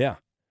naked? Yeah.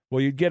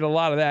 Well, you'd get a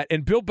lot of that.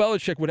 And Bill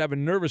Belichick would have a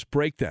nervous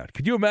breakdown.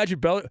 Could you imagine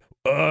Belichick?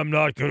 I'm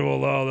not going to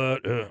allow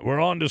that. We're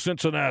on to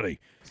Cincinnati.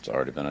 It's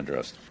already been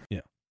addressed.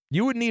 Yeah.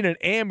 You would need an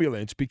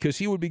ambulance because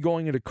he would be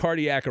going into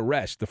cardiac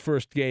arrest the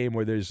first game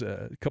where there's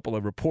a couple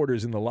of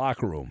reporters in the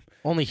locker room.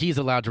 Only he's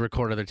allowed to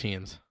record other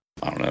teams.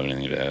 I don't have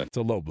anything to add. It's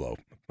a low blow.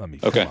 I mean,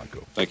 okay. Come on,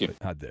 go. Thank you.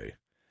 How dare you?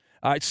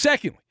 All right,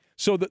 secondly,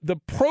 so the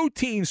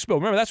protein spill.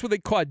 Remember, that's what they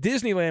call it.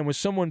 Disneyland when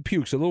someone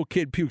pukes, a little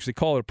kid pukes, they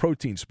call it a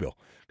protein spill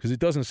because it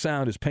doesn't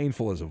sound as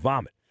painful as a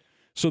vomit.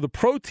 So the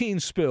protein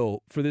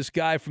spill for this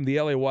guy from the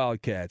LA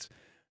Wildcats,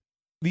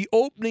 the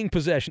opening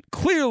possession,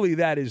 clearly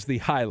that is the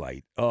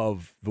highlight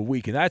of the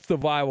weekend. That's the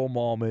viral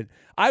moment.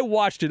 I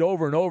watched it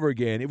over and over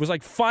again. It was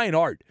like fine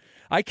art.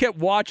 I kept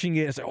watching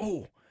it and said,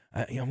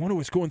 I wonder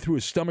what's going through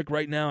his stomach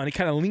right now. And he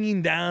kind of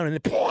leaned down and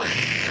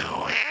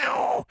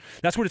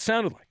that's what it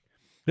sounded like.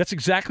 That's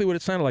exactly what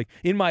it sounded like.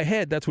 In my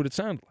head, that's what it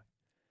sounded like.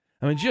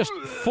 I mean, just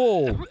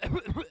full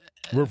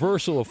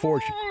reversal of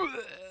fortune.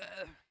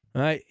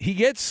 All right, he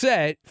gets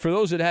set, for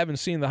those that haven't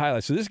seen the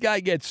highlights. So this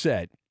guy gets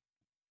set.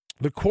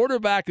 The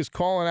quarterback is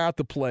calling out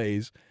the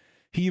plays.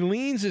 He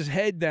leans his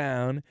head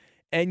down,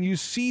 and you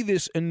see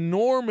this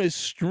enormous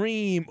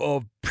stream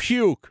of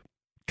puke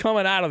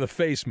coming out of the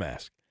face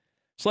mask.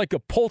 It's like a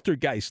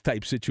poltergeist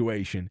type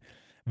situation.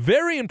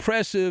 Very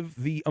impressive,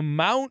 the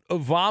amount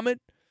of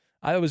vomit.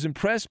 I was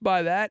impressed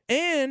by that.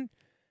 And,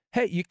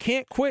 hey, you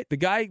can't quit. The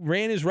guy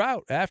ran his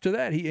route after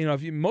that.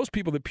 Most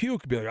people that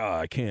puke would be like,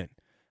 I can't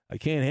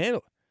handle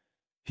it.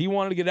 He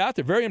wanted to get out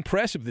there. Very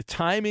impressive, the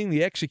timing,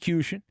 the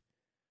execution.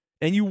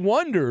 And you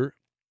wonder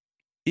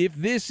if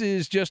this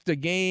is just a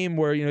game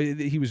where,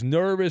 he was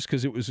nervous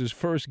because it was his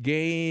first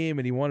game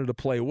and he wanted to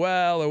play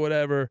well or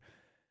whatever,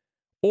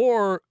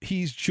 or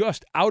he's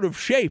just out of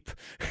shape.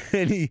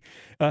 And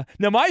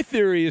now my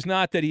theory is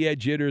not that he had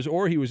jitters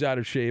or he was out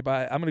of shape.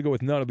 I'm going to go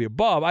with none of the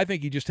above. I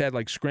think he just had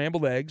like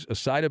scrambled eggs, a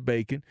side of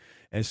bacon,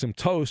 and some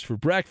toast for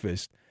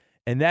breakfast.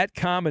 And that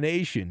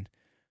combination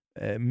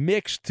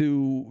mixed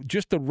to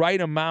just the right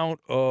amount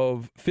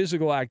of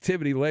physical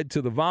activity led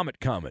to the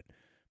vomit comment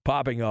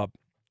popping up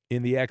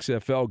in the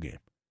XFL game.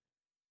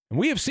 And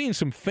we have seen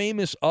some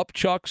famous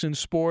upchucks in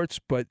sports,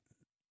 but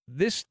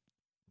this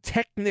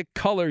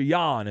Technicolor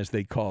yawn, as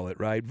they call it,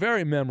 right?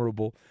 Very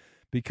memorable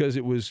because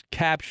it was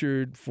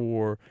captured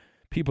for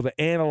people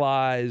to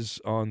analyze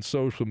on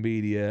social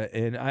media.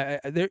 And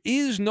there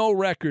is no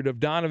record of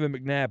Donovan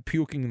McNabb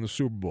puking in the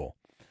Super Bowl.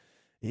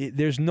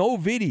 There's no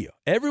video.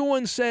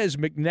 Everyone says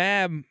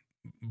McNabb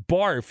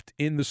barfed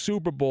in the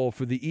Super Bowl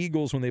for the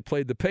Eagles when they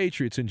played the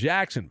Patriots in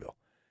Jacksonville.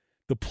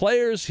 The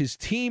players, his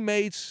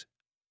teammates,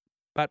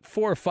 about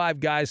 4 or 5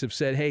 guys have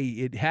said, hey,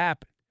 it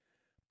happened.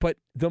 But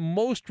the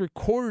most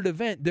recorded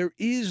event, there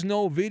is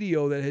no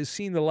video that has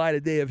seen the light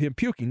of day of him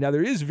puking. Now,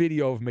 there is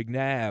video of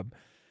McNabb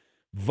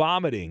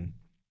vomiting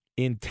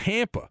in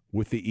Tampa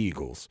with the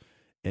Eagles.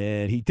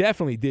 And he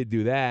definitely did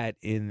do that,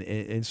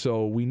 and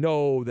so we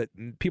know that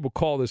people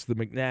call this the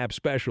McNabb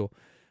special.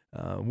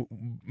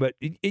 But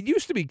it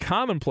used to be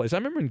commonplace. I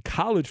remember in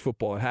college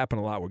football it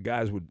happened a lot where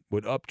guys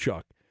would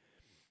upchuck,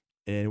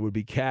 and it would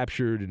be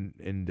captured,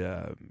 and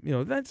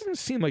that doesn't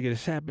seem like it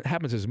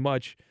happens as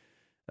much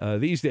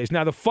these days.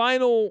 Now, the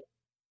final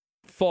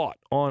thought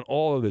on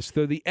all of this.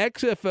 So the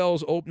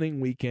XFL's opening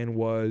weekend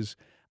was,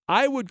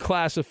 I would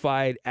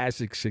classify it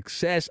as a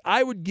success.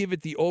 I would give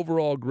it the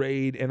overall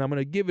grade, and I'm going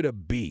to give it a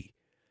B.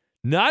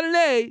 Not an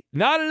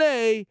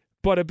A,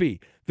 but a B.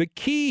 The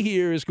key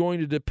here is going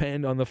to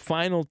depend on the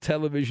final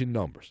television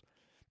numbers.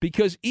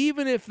 Because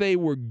even if they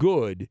were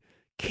good,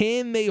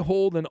 can they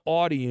hold an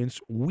audience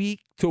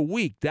week to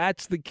week?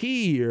 That's the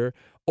key here.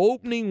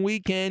 Opening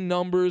weekend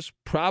numbers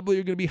probably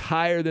are going to be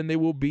higher than they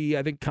will be.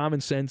 I think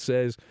common sense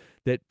says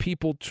that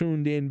people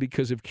tuned in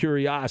because of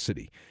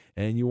curiosity,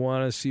 and you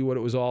want to see what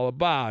it was all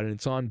about. And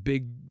it's on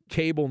big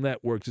cable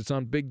networks. It's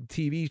on big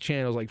TV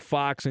channels like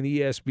Fox and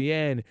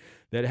ESPN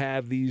that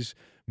have these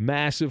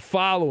massive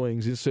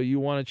followings, and so you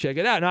want to check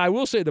it out. Now, I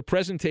will say the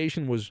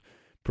presentation was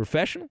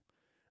professional.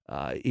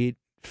 It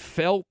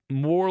felt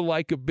more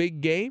like a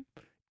big game.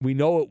 We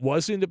know it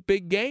wasn't a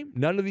big game.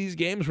 None of these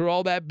games were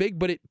all that big,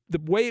 but the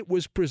way it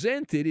was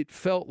presented, it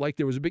felt like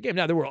there was a big game.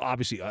 Now, there were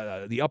obviously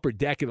the upper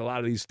deck at a lot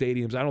of these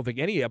stadiums. I don't think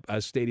any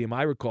stadium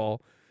I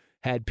recall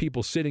had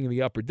people sitting in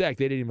the upper deck.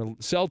 They didn't even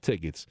sell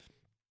tickets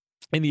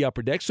in the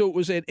upper deck, so it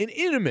was an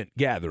intimate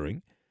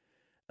gathering.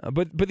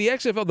 But the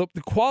XFL,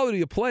 the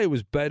quality of play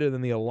was better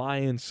than the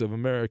Alliance of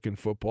American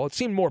Football. It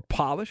seemed more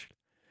polished.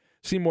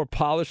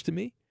 To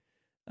me.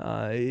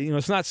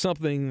 It's not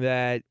something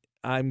that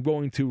I'm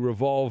going to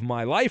revolve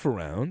my life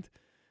around.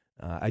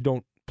 I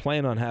don't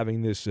plan on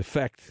having this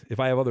effect. If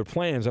I have other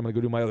plans, I'm going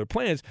to go do my other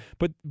plans.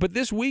 But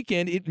this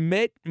weekend, it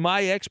met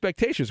my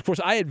expectations. Of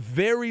course, I had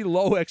very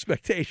low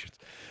expectations.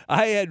 For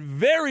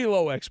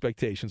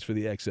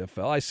the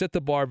XFL. I set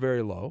the bar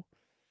very low.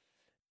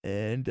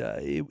 And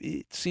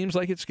it seems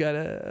like it's got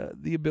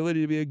the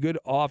ability to be a good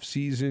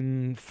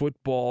off-season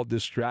football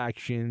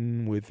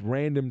distraction with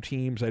random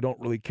teams I don't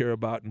really care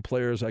about and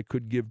players I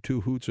could give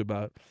two hoots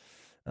about.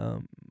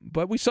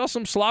 But we saw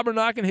some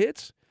slobber-knocking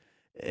hits,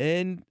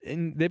 and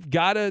they've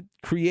got to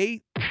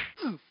create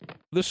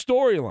the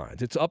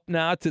storylines. It's up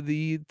now to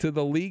the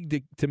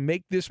league to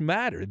make this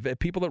matter. The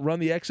people that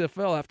run the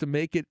XFL have to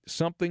make it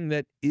something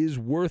that is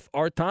worth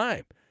our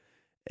time.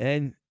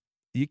 And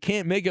you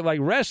can't make it like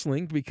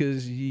wrestling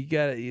because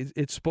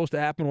it's supposed to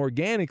happen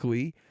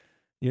organically.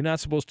 You're not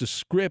supposed to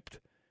script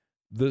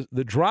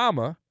the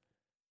drama.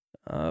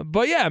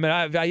 But yeah, I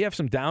mean, you have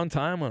some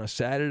downtime on a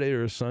Saturday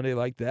or a Sunday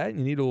like that, and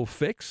you need a little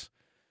fix,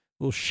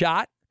 a little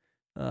shot.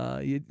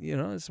 Why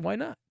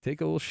not?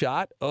 Take a little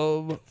shot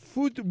of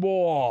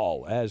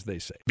football, as they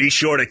say. Be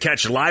sure to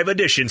catch live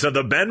editions of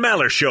the Ben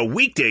Maller Show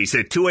weekdays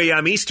at 2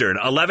 a.m. Eastern,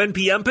 11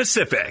 p.m.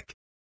 Pacific.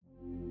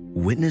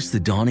 Witness the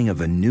dawning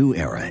of a new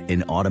era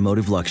in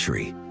automotive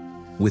luxury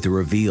with a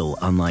reveal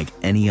unlike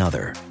any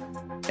other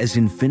as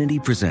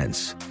Infiniti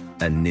presents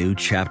a new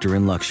chapter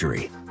in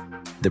luxury,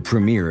 the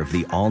premiere of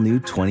the all-new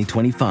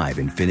 2025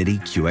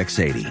 Infiniti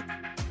QX80.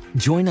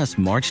 Join us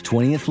March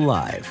 20th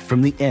live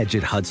from the Edge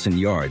at Hudson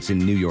Yards in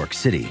New York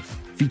City,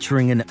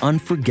 featuring an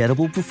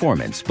unforgettable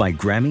performance by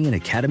Grammy and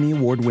Academy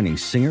Award-winning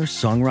singer,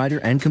 songwriter,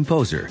 and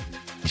composer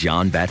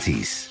Jon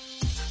Batiste.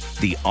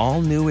 The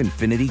all-new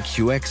Infiniti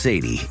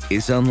QX80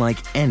 is unlike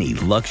any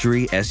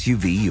luxury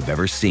SUV you've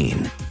ever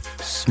seen.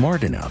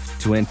 Smart enough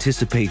to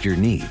anticipate your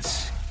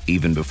needs,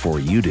 even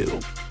before you do.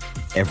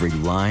 Every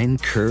line,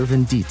 curve,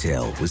 and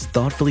detail was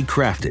thoughtfully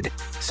crafted,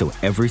 so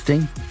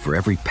everything for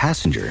every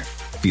passenger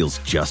feels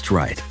just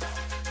right.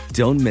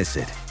 Don't miss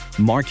it.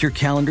 Mark your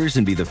calendars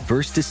and be the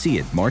first to see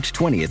it March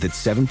 20th at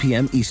 7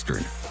 p.m.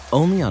 Eastern,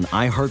 only on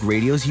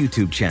iHeartRadio's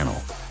YouTube channel.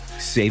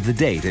 Save the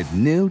date at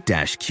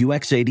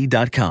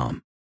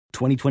new-QX80.com.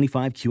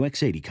 2025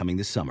 QX80 coming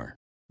this summer.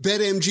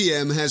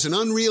 BetMGM has an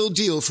unreal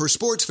deal for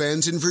sports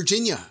fans in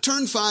Virginia.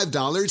 Turn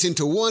 $5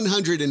 into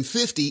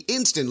 $150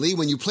 instantly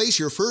when you place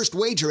your first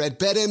wager at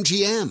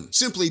BetMGM.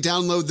 Simply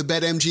download the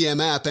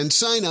BetMGM app and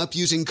sign up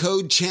using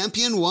code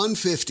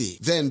CHAMPION150.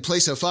 Then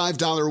place a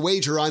 $5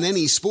 wager on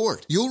any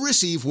sport. You'll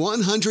receive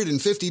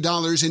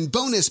 $150 in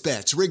bonus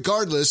bets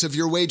regardless of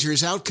your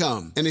wager's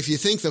outcome. And if you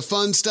think the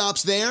fun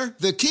stops there,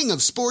 the King of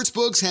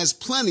Sportsbooks has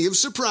plenty of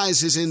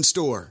surprises in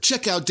store.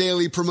 Check out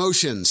daily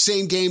promotions,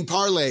 same-game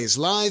parlays,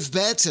 live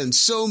bets, and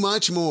so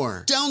much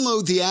more.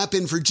 Download the app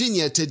in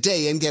Virginia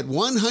today and get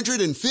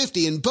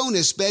 $150 in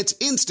bonus bets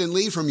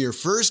instantly from your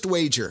first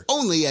wager.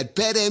 Only at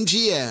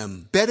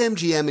BetMGM.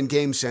 BetMGM and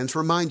GameSense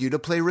remind you to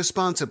play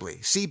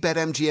responsibly. See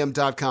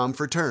BetMGM.com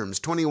for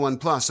terms. 21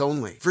 plus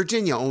only.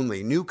 Virginia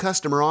only. New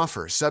customer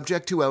offer.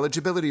 Subject to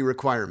eligibility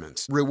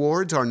requirements.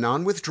 Rewards are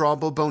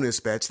non-withdrawable bonus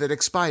bets that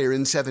expire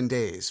in 7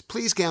 days.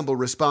 Please gamble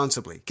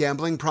responsibly.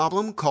 Gambling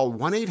problem? Call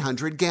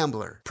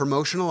 1-800-GAMBLER.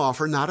 Promotional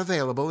offer not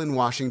available in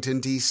Washington,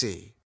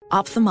 D.C.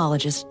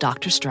 Ophthalmologist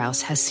Dr.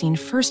 Strauss has seen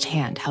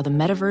firsthand how the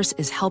metaverse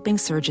is helping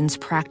surgeons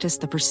practice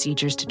the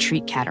procedures to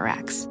treat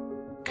cataracts.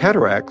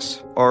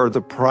 Cataracts are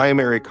the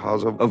primary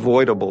cause of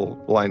avoidable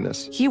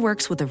blindness. He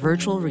works with a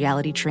virtual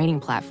reality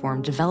training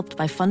platform developed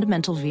by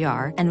Fundamental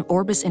VR and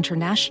Orbis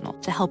International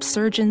to help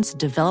surgeons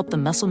develop the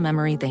muscle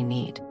memory they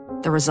need.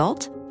 The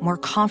result? More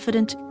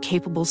confident,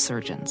 capable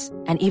surgeons.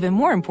 And even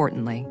more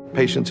importantly,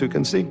 patients who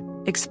can see.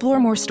 Explore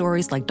more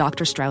stories like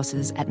Dr.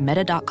 Strauss's at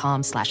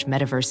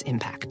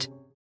meta.com/metaverseimpact.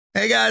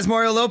 Hey guys,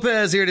 Mario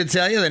Lopez here to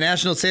tell you the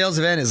national sales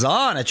event is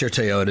on at your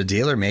Toyota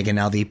dealer, making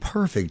now the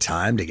perfect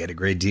time to get a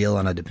great deal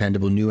on a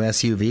dependable new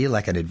SUV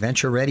like an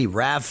adventure-ready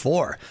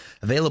RAV4.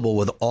 Available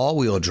with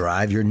all-wheel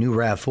drive, your new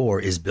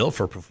RAV4 is built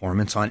for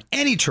performance on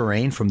any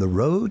terrain from the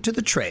road to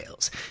the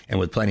trails. And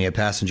with plenty of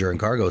passenger and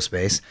cargo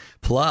space,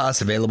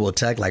 plus available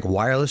tech like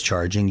wireless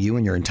charging, you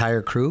and your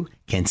entire crew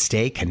can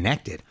stay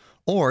connected.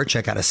 Or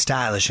check out a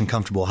stylish and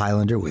comfortable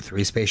Highlander with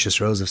 3 spacious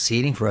rows of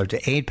seating for up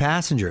to 8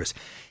 passengers.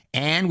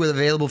 And with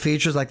available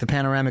features like the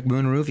panoramic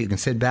moonroof, you can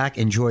sit back,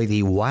 enjoy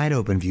the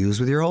wide-open views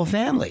with your whole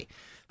family.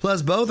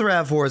 Plus, both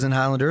RAV4s and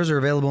Highlanders are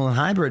available in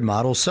hybrid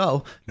models,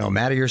 so no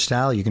matter your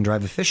style, you can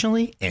drive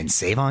efficiently and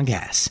save on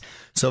gas.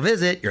 So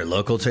visit your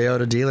local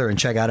Toyota dealer and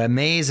check out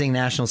amazing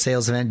national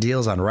sales event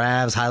deals on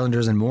RAVs,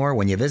 Highlanders, and more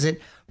when you visit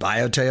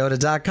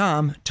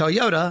biotoyota.com.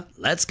 Toyota,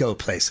 let's go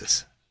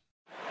places.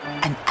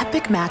 An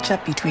epic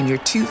matchup between your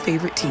 2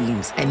 favorite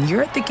teams, and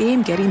you're at the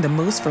game getting the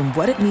most from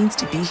what it means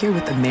to be here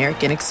with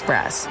American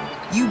Express.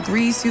 You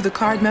breeze through the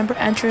card member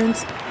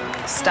entrance,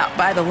 stop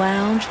by the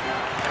lounge.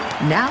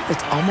 Now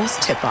it's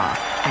almost tip-off,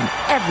 and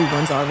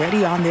everyone's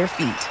already on their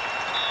feet.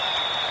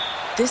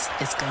 This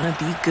is gonna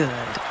be good.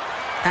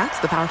 That's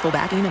the powerful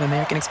backing of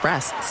American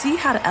Express. See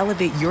how to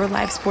elevate your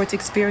live sports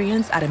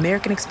experience at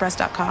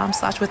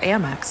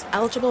americanexpress.com/withAmex.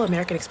 Eligible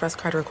American Express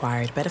card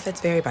required. Benefits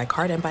vary by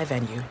card and by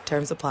venue.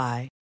 Terms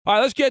apply. All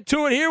right, let's get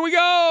to it. Here we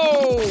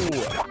go.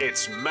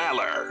 It's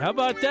Maller. How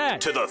about that?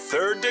 To the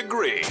 3rd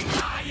degree.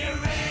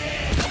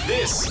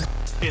 This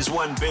is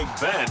when Big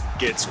Ben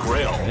gets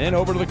grilled. And then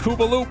over to the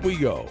Cuba Loop we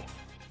go.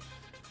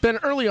 Ben,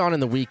 early on in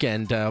the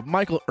weekend,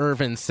 Michael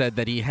Irvin said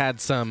that he had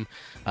some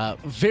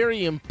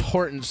very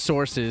important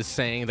sources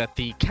saying that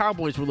the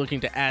Cowboys were looking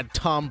to add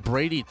Tom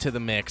Brady to the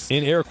mix.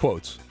 In air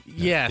quotes.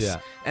 Yes. Yeah.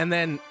 And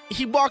then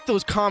he walked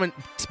those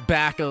comments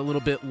back a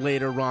little bit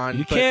later on.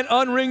 You can't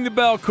unring the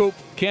bell, Coop.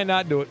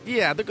 Cannot do it.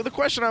 Yeah, the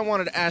question I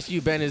wanted to ask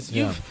you, Ben, is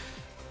you've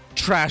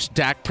trashed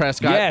Dak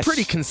Prescott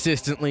pretty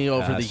consistently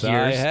over the years.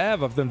 I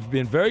have. I've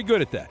been very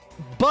good at that.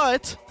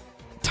 But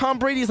Tom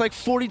Brady's like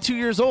 42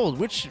 years old.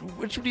 Which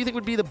do you think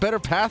would be the better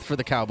path for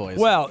the Cowboys?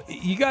 Well,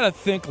 you got to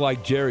think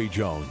like Jerry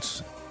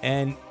Jones.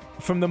 And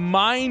from the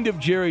mind of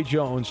Jerry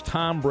Jones,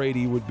 Tom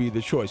Brady would be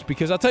the choice.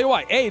 Because I'll tell you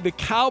why. The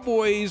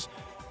Cowboys,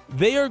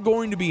 they are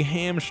going to be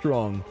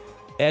hamstrung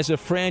as a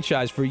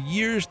franchise for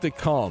years to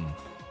come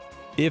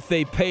if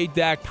they pay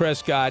Dak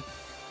Prescott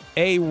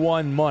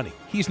A1 money.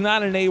 He's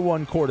not an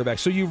A1 quarterback.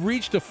 So you've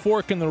reached a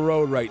fork in the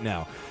road right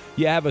now.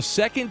 You have a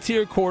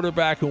second-tier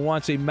quarterback who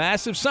wants a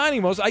massive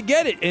signing bonus. I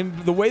get it. And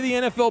the way the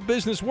NFL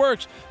business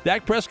works,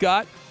 Dak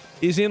Prescott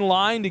is in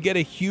line to get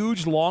a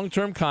huge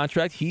long-term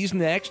contract. He's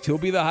next. He'll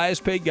be the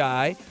highest-paid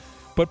guy.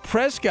 But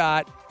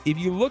Prescott, if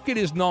you look at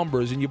his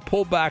numbers and you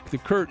pull back the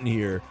curtain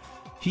here,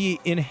 he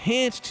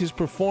enhanced his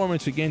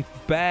performance against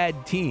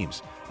bad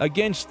teams.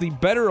 Against the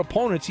better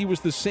opponents, he was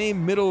the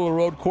same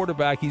middle-of-the-road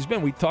quarterback he's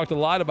been. We talked a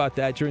lot about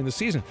that during the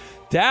season.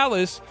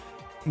 Dallas,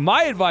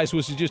 my advice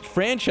was to just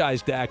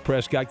franchise Dak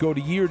Prescott, go to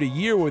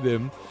year with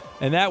him,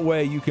 and that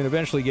way you can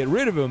eventually get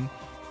rid of him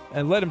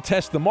and let him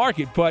test the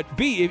market. But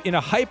in a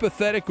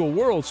hypothetical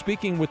world,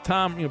 speaking with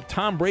Tom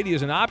Brady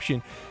as an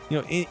option,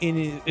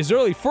 in his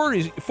early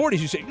 40s,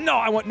 you say, no,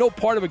 I want no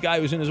part of a guy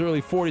who's in his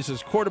early 40s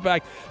as a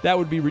quarterback. That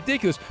would be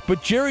ridiculous.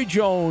 But Jerry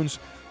Jones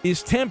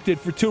is tempted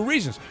for 2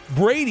 reasons.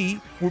 Brady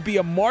would be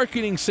a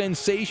marketing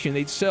sensation.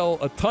 They'd sell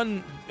a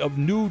ton of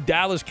new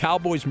Dallas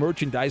Cowboys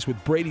merchandise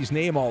with Brady's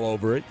name all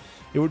over it.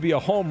 It would be a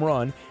home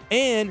run.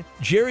 And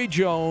Jerry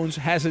Jones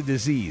has a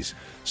disease,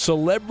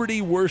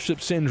 celebrity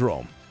worship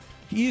syndrome.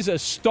 He's a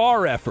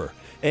star effer,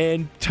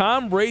 and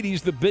Tom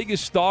Brady's the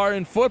biggest star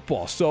in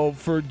football. So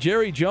for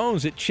Jerry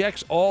Jones, it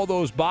checks all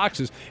those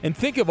boxes. And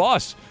think of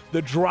us,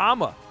 the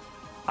drama.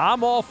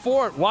 I'm all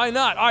for it. Why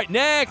not? All right,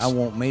 next. I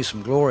want me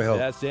some glory hole.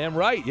 That's damn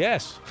right,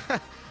 yes.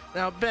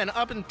 Now, Ben,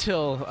 up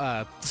until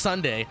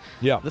Sunday,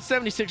 the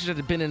 76ers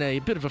had been in a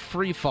bit of a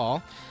free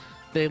fall.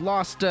 They had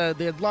lost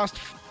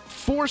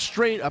 4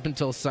 straight up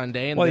until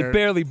Sunday. And they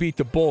barely beat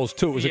the Bulls,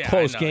 too. It was a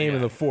close game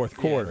in the fourth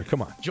quarter.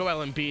 Come on.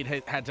 Joel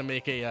Embiid had to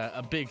make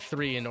a big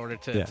 3 in order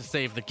to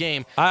save the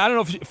game. I don't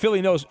know if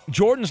Philly knows.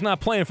 Jordan's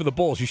not playing for the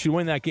Bulls. You should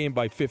win that game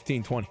by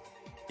 15, 20.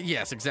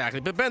 Yes,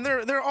 exactly. But, Ben,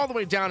 they're all the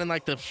way down in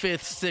like the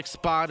 5th, 6th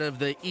spot of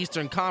the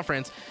Eastern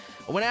Conference.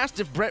 When asked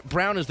if Brett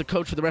Brown is the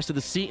coach for the rest of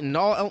the season,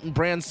 all Elton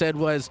Brand said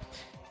was,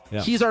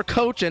 he's our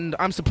coach and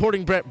I'm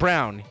supporting Brett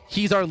Brown.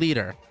 He's our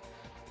leader.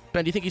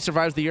 Ben, do you think he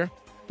survives the year?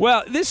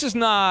 Well, this is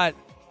not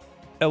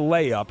a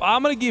layup.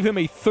 I'm going to give him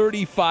a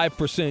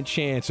 35%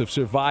 chance of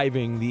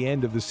surviving the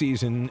end of the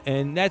season,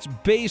 and that's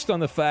based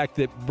on the fact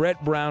that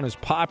Brett Brown is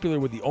popular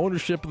with the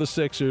ownership of the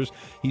Sixers.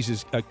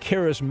 He's a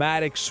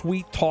charismatic,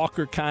 sweet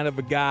talker kind of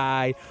a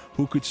guy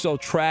who could sell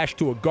trash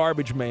to a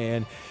garbage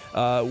man,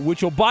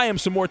 which will buy him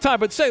some more time.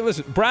 But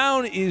listen,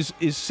 Brown is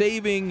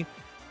saving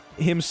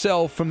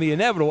himself from the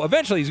inevitable.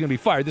 Eventually he's going to be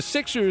fired. The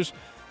Sixers,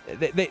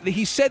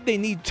 he said they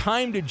need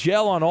time to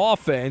gel on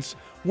offense.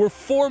 We're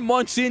 4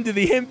 months into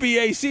the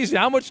NBA season.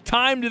 How much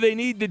time do they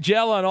need to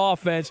gel on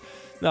offense?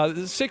 Now,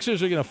 the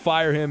Sixers are going to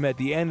fire him at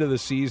the end of the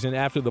season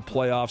after the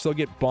playoffs. They'll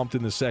get bumped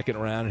in the second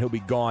round, and he'll be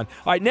gone.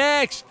 All right,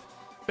 next.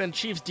 Ben,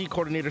 Chiefs D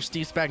coordinator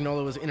Steve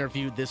Spagnuolo was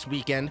interviewed this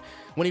weekend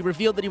when he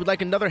revealed that he would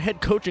like another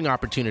head coaching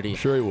opportunity.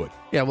 Sure he would.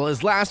 Yeah, well,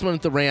 his last one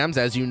with the Rams,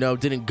 as you know,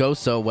 didn't go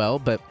so well,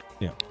 but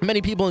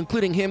many people,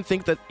 including him,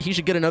 think that he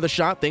should get another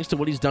shot thanks to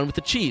what he's done with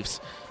the Chiefs.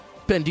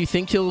 Ben, do you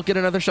think he'll get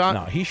another shot?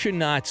 No, he should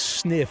not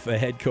sniff a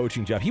head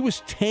coaching job. He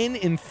was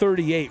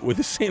 10-38 with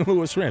the St.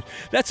 Louis Rams.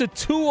 That's a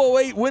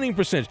 .208 winning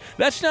percentage.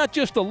 That's not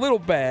just a little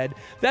bad.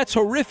 That's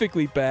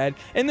horrifically bad.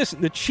 And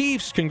listen, the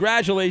Chiefs,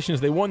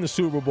 congratulations, they won the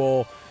Super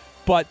Bowl.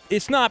 But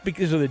it's not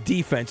because of the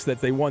defense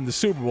that they won the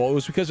Super Bowl. It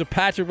was because of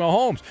Patrick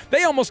Mahomes.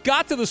 They almost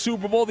got to the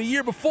Super Bowl the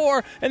year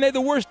before, and they had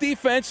the worst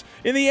defense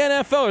in the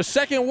NFL, or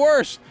second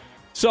worst.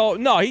 So,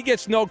 no, he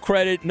gets no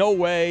credit, no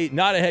way,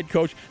 not a head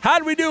coach. How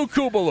do we do,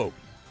 Kubaloo?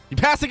 You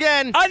pass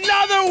again.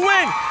 Another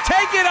win.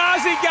 Take it,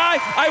 Aussie guy.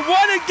 I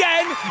won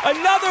again.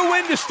 Another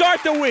win to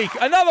start the week.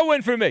 Another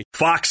win for me.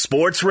 Fox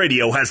Sports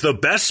Radio has the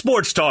best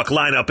sports talk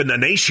lineup in the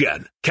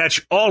nation.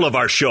 Catch all of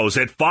our shows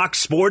at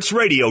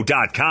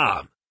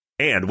foxsportsradio.com.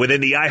 And within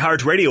the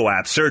iHeartRadio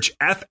app, search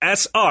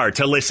FSR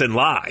to listen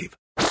live.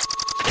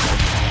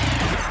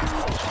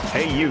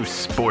 Hey, you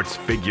sports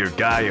figure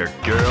guy or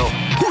girl.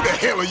 Who the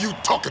hell are you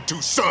talking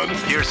to, son?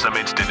 Here's some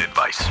instant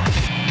advice.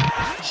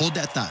 Hold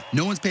that thought.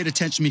 No one's paid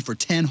attention to me for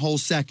 10 whole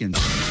seconds.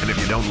 And if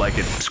you don't like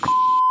it,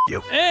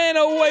 you. And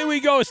away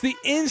we go. It's the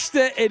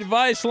Insta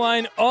Advice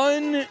Line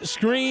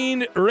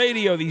on-screen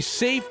radio. The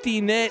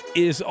safety net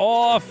is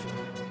off.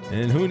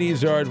 And who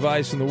needs our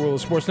advice in the world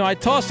of sports? Now, I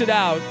tossed it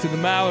out to the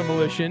Maller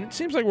Militia, and it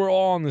seems like we're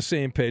all on the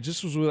same page.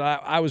 This was what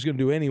I was going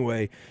to do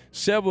anyway.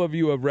 Several of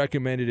you have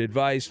recommended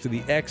advice to the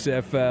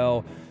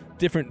XFL,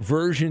 different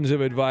versions of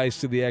advice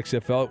to the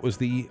XFL. It was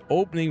the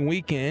opening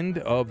weekend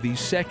of the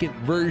second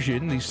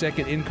version, the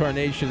second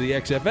incarnation of the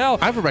XFL.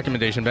 I have a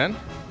recommendation, Ben.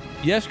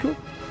 Yes, cool.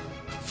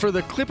 For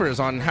the Clippers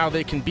on how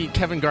they can beat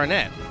Kevin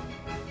Garnett.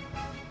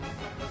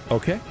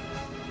 Okay.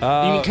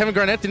 You mean Kevin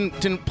Garnett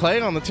didn't play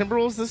on the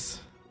Timberwolves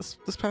this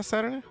past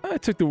Saturday? I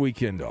took the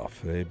weekend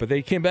off, but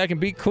they came back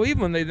and beat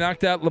Cleveland. They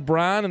knocked out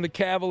LeBron and the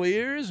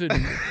Cavaliers and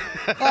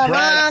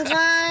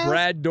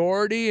Brad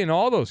Daugherty and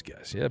all those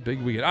guys. Yeah,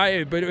 big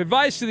weekend. But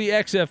advice to the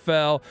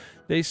XFL,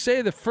 they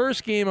say the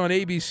first game on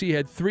ABC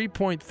had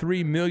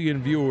 3.3 million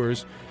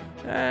viewers.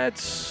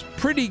 That's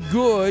pretty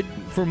good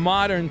for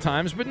modern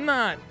times, but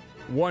not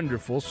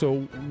wonderful.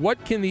 So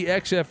what can the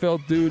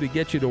XFL do to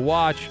get you to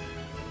watch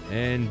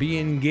and be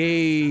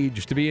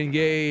engaged, to be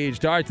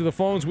engaged? All right, to the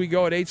phones we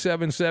go at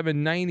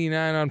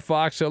 877-99 on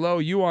Fox. Hello,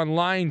 you on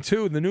line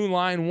 2, the new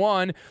line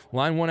 1.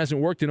 Line 1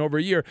 hasn't worked in over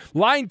a year.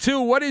 Line 2,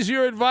 what is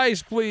your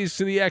advice, please,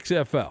 to the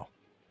XFL?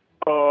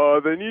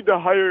 They need to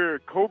hire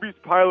Kobe's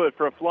pilot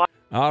for a fly.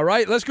 All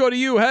right, let's go to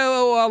you.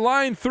 Hello,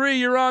 line 3,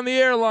 you're on the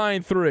air,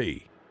 line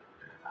 3.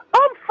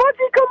 I'm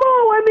Fuzzy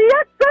Komodo, and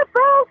the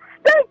XFL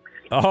stinks.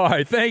 All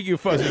right, thank you,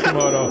 Fuzzy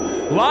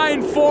Komodo.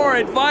 Line 4,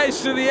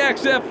 advice to the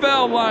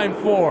XFL, line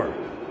 4.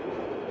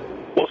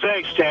 Well,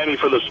 thanks, Tammy,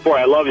 for the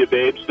support. I love you,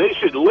 babes. They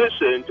should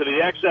listen to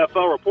the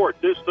XFL report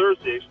this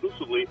Thursday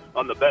exclusively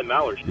on the Ben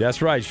Maller Show.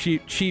 That's right.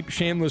 Cheap,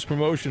 shameless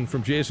promotion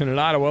from Jason in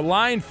Ottawa.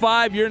 Line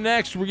 5, you're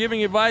next. We're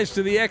giving advice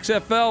to the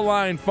XFL,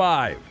 line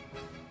 5.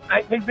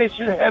 I think they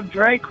should have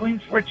drag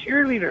queens for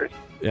cheerleaders.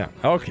 Yeah,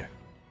 okay.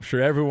 I'm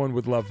sure everyone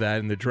would love that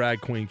in the drag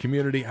queen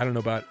community. I don't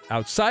know about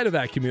outside of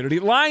that community.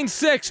 Line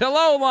 6.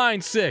 Hello, line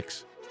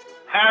 6.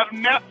 Have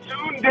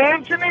Neptune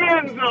dance in the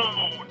end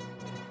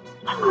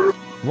zone.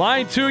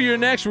 Line 2, you're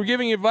next. We're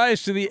giving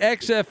advice to the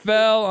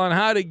XFL on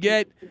how to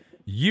get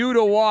you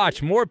to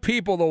watch, more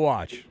people to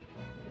watch.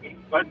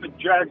 Let the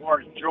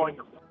Jaguars join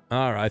them.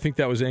 All right, I think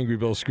that was Angry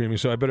Bill screaming,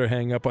 so I better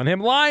hang up on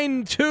him.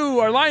 Line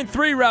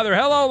 3, rather.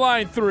 Hello,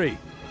 line 3.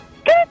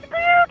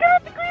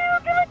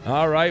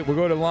 All right, we'll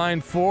go to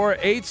line 4,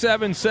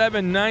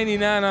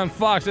 877-99 on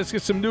Fox. Let's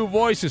get some new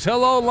voices.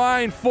 Hello,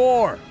 line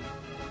 4.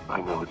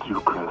 I know it's you,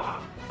 Chris.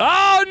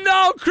 Oh,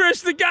 no,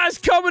 Chris, the guy's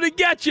coming to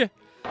get you.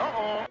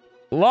 Uh-oh.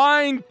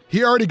 Line.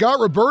 He already got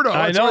Roberto.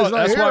 I know.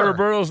 That's why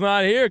Roberto's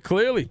not here,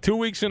 clearly. 2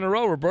 weeks in a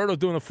row, Roberto's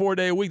doing a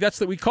 4-day a week.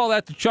 We call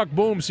that the Chuck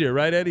Booms here,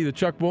 right, Eddie? The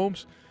Chuck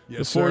Booms?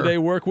 Yes, the 4-day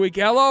work week.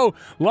 Hello,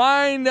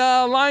 line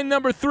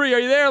number 3. Are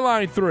you there,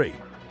 line 3?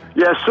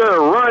 Yes, sir.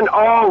 Run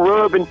all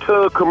rub and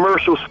tug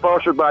commercial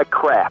sponsored by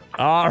Kraft.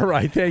 All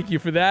right, thank you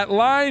for that.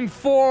 Line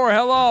 4,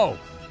 hello.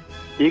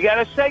 You got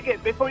to shake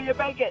it before you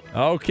bake it.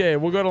 Okay,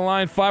 we'll go to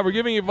line 5. We're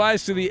giving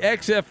advice to the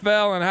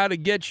XFL on how to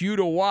get you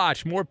to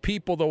watch, more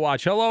people to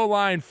watch. Hello,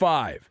 line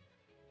 5.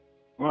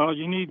 Well,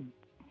 you need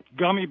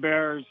gummy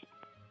bears.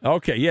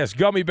 Okay, yes,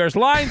 gummy bears.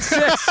 Line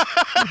 6.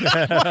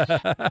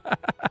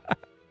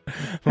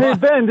 Hey,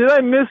 Ben, did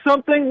I miss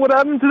something? What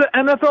happened to the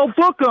NFL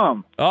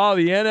Book'em? Oh,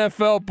 the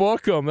NFL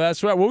Book'em.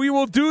 That's right. Well, we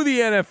will do the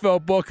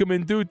NFL Book'em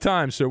in due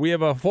time, sir. We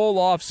have a whole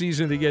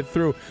offseason to get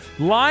through.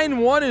 Line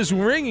 1 is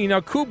ringing. Now,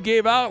 Coop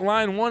gave out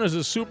line 1 as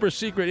a super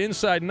secret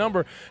inside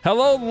number.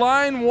 Hello,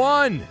 line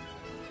 1.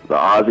 The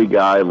Aussie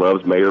guy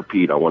loves Mayor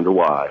Pete. I wonder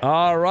why.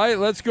 All right,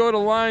 let's go to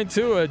line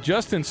 2.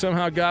 Justin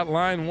somehow got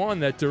line 1,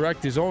 that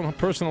direct his own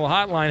personal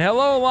hotline.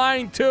 Hello,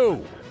 line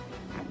 2.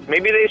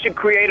 Maybe they should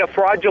create a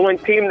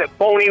fraudulent team that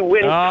phony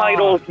wins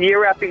titles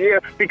year after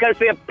year because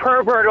their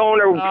pervert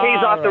owner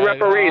pays off the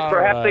referees.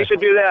 Perhaps they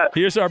should do that.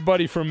 Here's our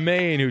buddy from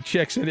Maine who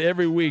checks in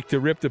every week to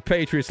rip the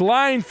Patriots.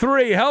 Line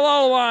 3.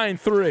 Hello, line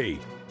 3.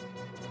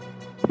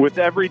 With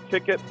every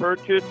ticket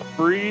purchase,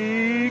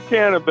 free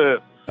cannabis.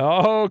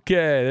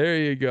 Okay, there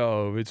you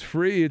go. If it's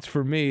free, it's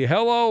for me.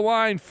 Hello,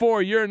 line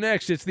 4. You're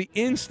next. It's the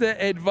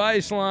Insta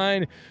advice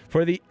line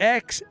for the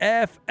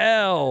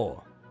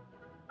XFL.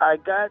 I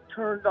got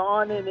turned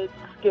on and it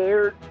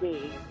scared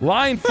me.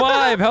 Line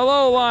 5.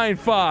 Hello, line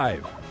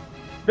 5.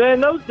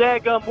 Man, those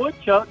daggum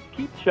woodchucks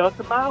keep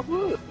chucking my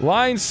wood.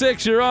 Line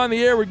 6. You're on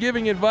the air. We're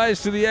giving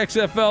advice to the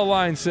XFL.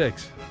 Line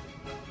 6.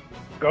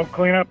 Go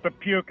clean up the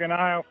puke in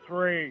aisle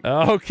 3.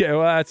 Okay,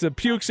 well, the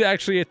puke's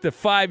actually at the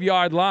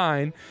 5-yard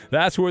line.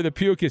 That's where the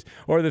puke is,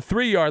 or the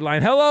 3-yard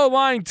line. Hello,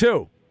 line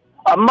 2.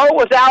 A moat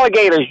with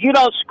alligators. You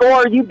don't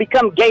score, you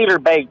become gator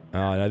bait.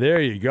 Oh, now there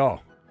you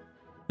go.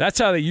 That's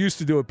how they used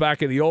to do it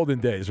back in the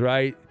olden days,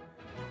 right?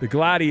 The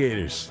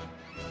gladiators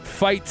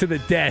fight to the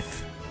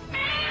death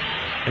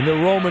in the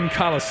Roman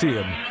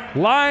Colosseum.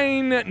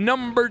 Line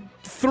number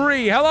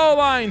 3. Hello,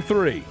 line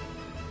 3.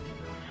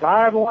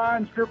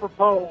 Sideline stripper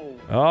pole.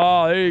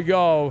 Oh, there you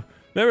go.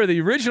 Remember the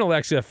original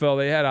XFL,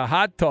 they had a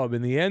hot tub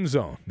in the end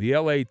zone. The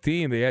LA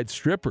team, they had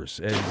strippers.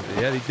 And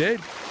yeah, they did.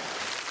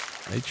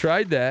 They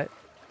tried that.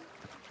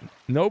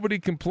 Nobody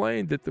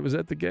complained that it was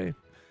at the game.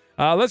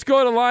 Let's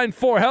go to line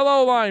 4.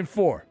 Hello, line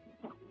 4.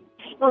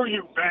 Screw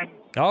you, Ben.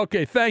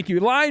 Okay, thank you.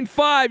 Line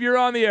 5, you're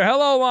on the air.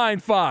 Hello, line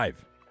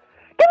 5.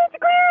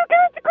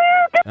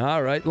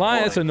 All right,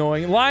 that's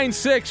annoying. Line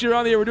 6, you're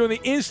on the air. We're doing the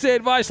Insta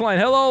advice line.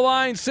 Hello,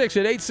 line 6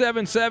 at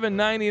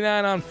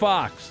 877-99 on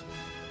Fox.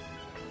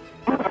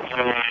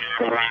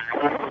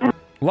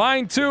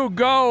 Line 2,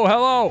 go.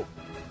 Hello.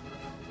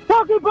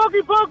 Pokey,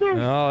 pokey, pokey.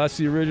 No, that's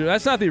the original.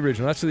 That's not the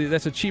original.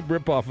 That's a cheap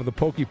ripoff of the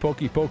pokey,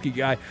 pokey, pokey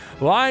guy.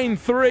 Line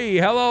 3.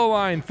 Hello,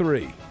 line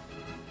 3.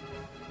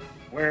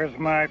 Where's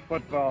my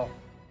football?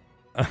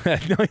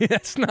 No,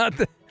 that's not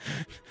the...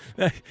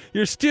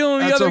 You're stealing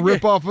the That's other...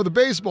 That's a ripoff of the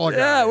baseball guy.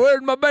 Yeah,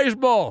 where's my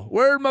baseball?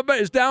 Where's my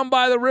It's down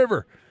by the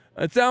river.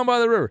 It's down by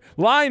the river.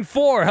 Line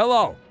 4,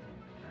 hello.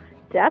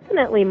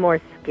 Definitely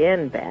more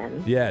skin,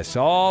 Ben. Yes,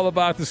 all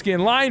about the skin.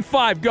 Line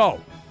 5,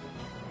 go.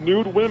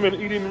 Nude women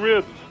eating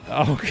ribs.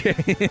 Okay.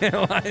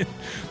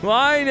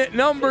 line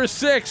number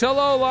 6.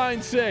 Hello,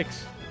 line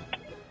 6.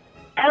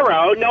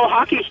 Arrow, no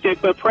hockey stick,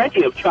 but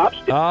plenty of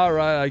chopsticks. All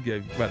right, I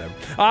get whatever.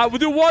 We'll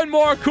do one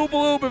more.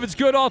 Koopaloop. If it's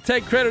good, I'll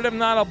take credit. If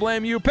not, I'll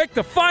blame you. Pick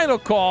the final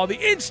call, the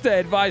Insta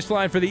advice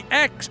line for the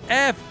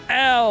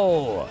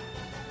XFL.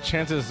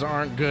 Chances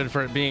aren't good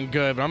for it being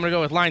good, but I'm going to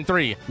go with line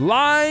 3.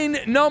 Line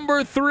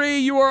number 3,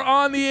 you are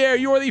on the air.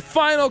 You are the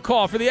final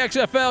call for the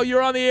XFL.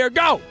 You're on the air.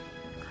 Go.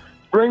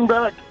 Bring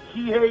back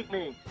He Hate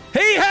Me.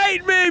 He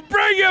Hate Me.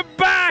 Bring it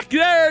back.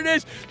 There it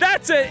is.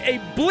 That's a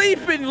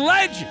bleeping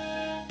legend.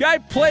 Guy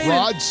played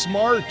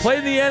Smart. Played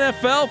in the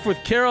NFL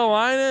with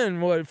Carolina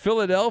and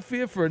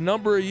Philadelphia for a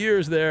number of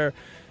years there.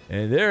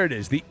 And there it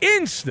is, the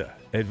Insta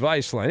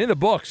advice line in the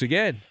books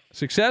again.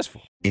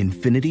 Successful.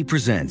 Infiniti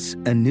presents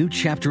a new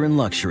chapter in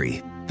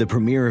luxury, the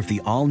premiere of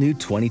the all-new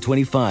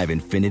 2025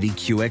 Infiniti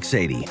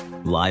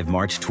QX80, live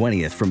March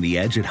 20th from the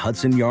Edge at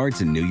Hudson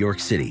Yards in New York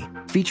City,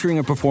 featuring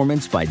a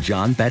performance by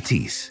John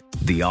Batiste.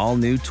 The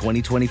all-new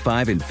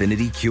 2025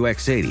 Infiniti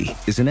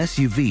QX80 is an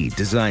SUV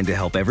designed to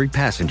help every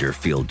passenger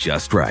feel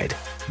just right.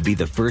 Be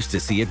the first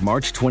to see it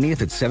March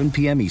 20th at 7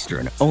 p.m.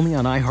 Eastern, only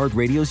on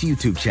iHeartRadio's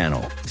YouTube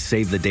channel.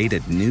 Save the date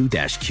at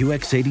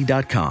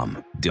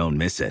new-QX80.com. Don't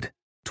miss it.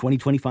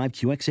 2025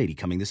 QX80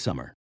 coming this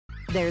summer.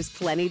 There's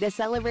plenty to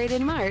celebrate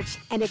in March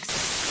and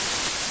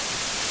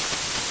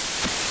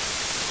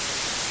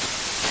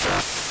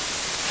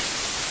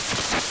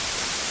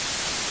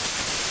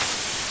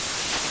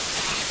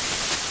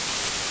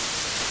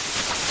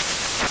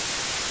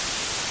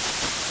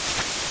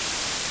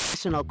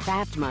National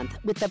Craft Month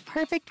with the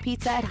perfect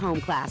pizza at home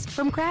class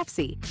from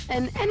Craftsy.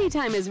 And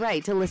anytime is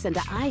right to listen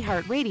to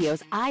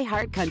iHeartRadio's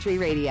iHeartCountry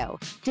Radio.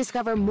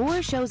 Discover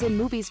more shows and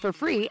movies for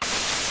free.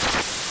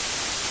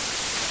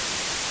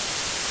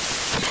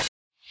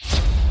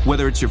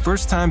 Whether it's your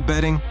first time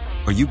betting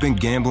or you've been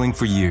gambling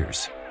for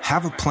years,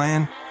 have a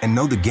plan and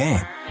know the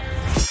game.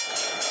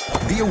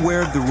 Be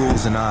aware of the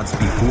rules and odds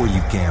before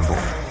you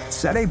gamble.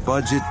 Set a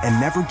budget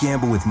and never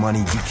gamble with money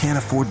you can't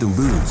afford to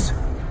lose.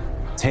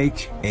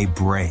 Take a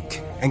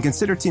break and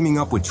consider teaming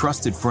up with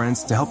trusted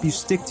friends to help you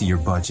stick to your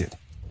budget.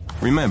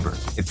 Remember,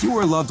 if you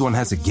or a loved one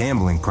has a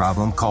gambling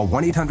problem, call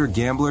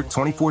 1-800-GAMBLER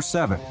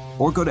 24/7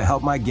 or go to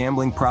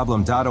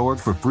helpmygamblingproblem.org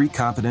for free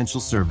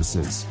confidential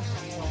services.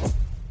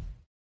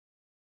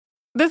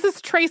 This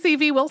is Tracy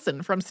V.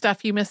 Wilson from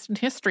Stuff You Missed in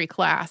History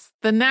class.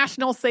 The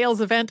national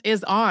sales event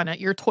is on at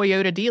your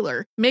Toyota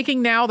dealer,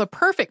 making now the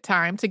perfect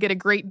time to get a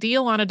great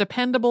deal on a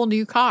dependable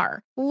new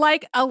car.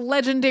 Like a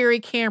legendary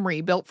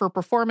Camry built for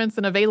performance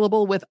and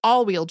available with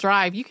all-wheel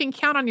drive, you can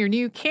count on your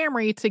new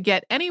Camry to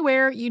get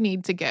anywhere you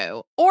need to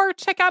go. Or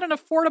check out an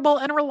affordable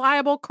and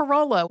reliable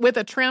Corolla with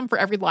a trim for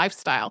every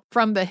lifestyle.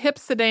 From the hip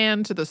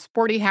sedan to the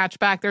sporty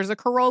hatchback, there's a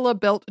Corolla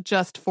built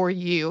just for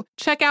you.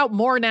 Check out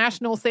more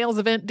national sales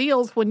event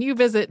deals when you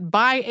visit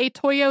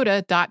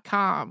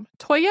buyatoyota.com.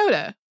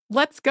 Toyota,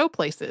 let's go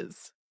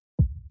places.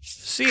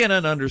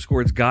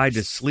 CNN_'s Guide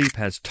to Sleep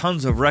has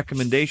tons of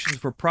recommendations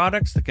for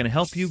products that can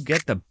help you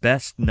get the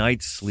best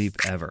night's sleep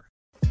ever.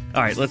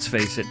 All right, let's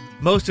face it,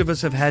 most of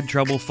us have had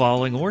trouble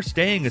falling or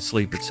staying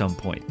asleep at some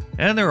point,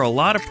 and there are a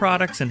lot of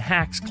products and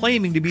hacks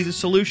claiming to be the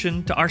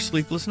solution to our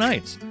sleepless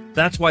nights.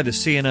 That's why the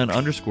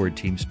CNN_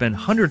 team spend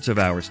hundreds of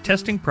hours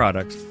testing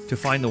products to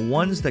find the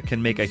ones that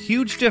can make a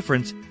huge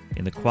difference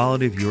in the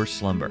quality of your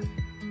slumber.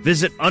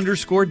 Visit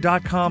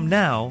underscore.com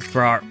now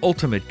for our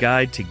ultimate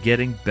guide to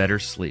getting better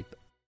sleep.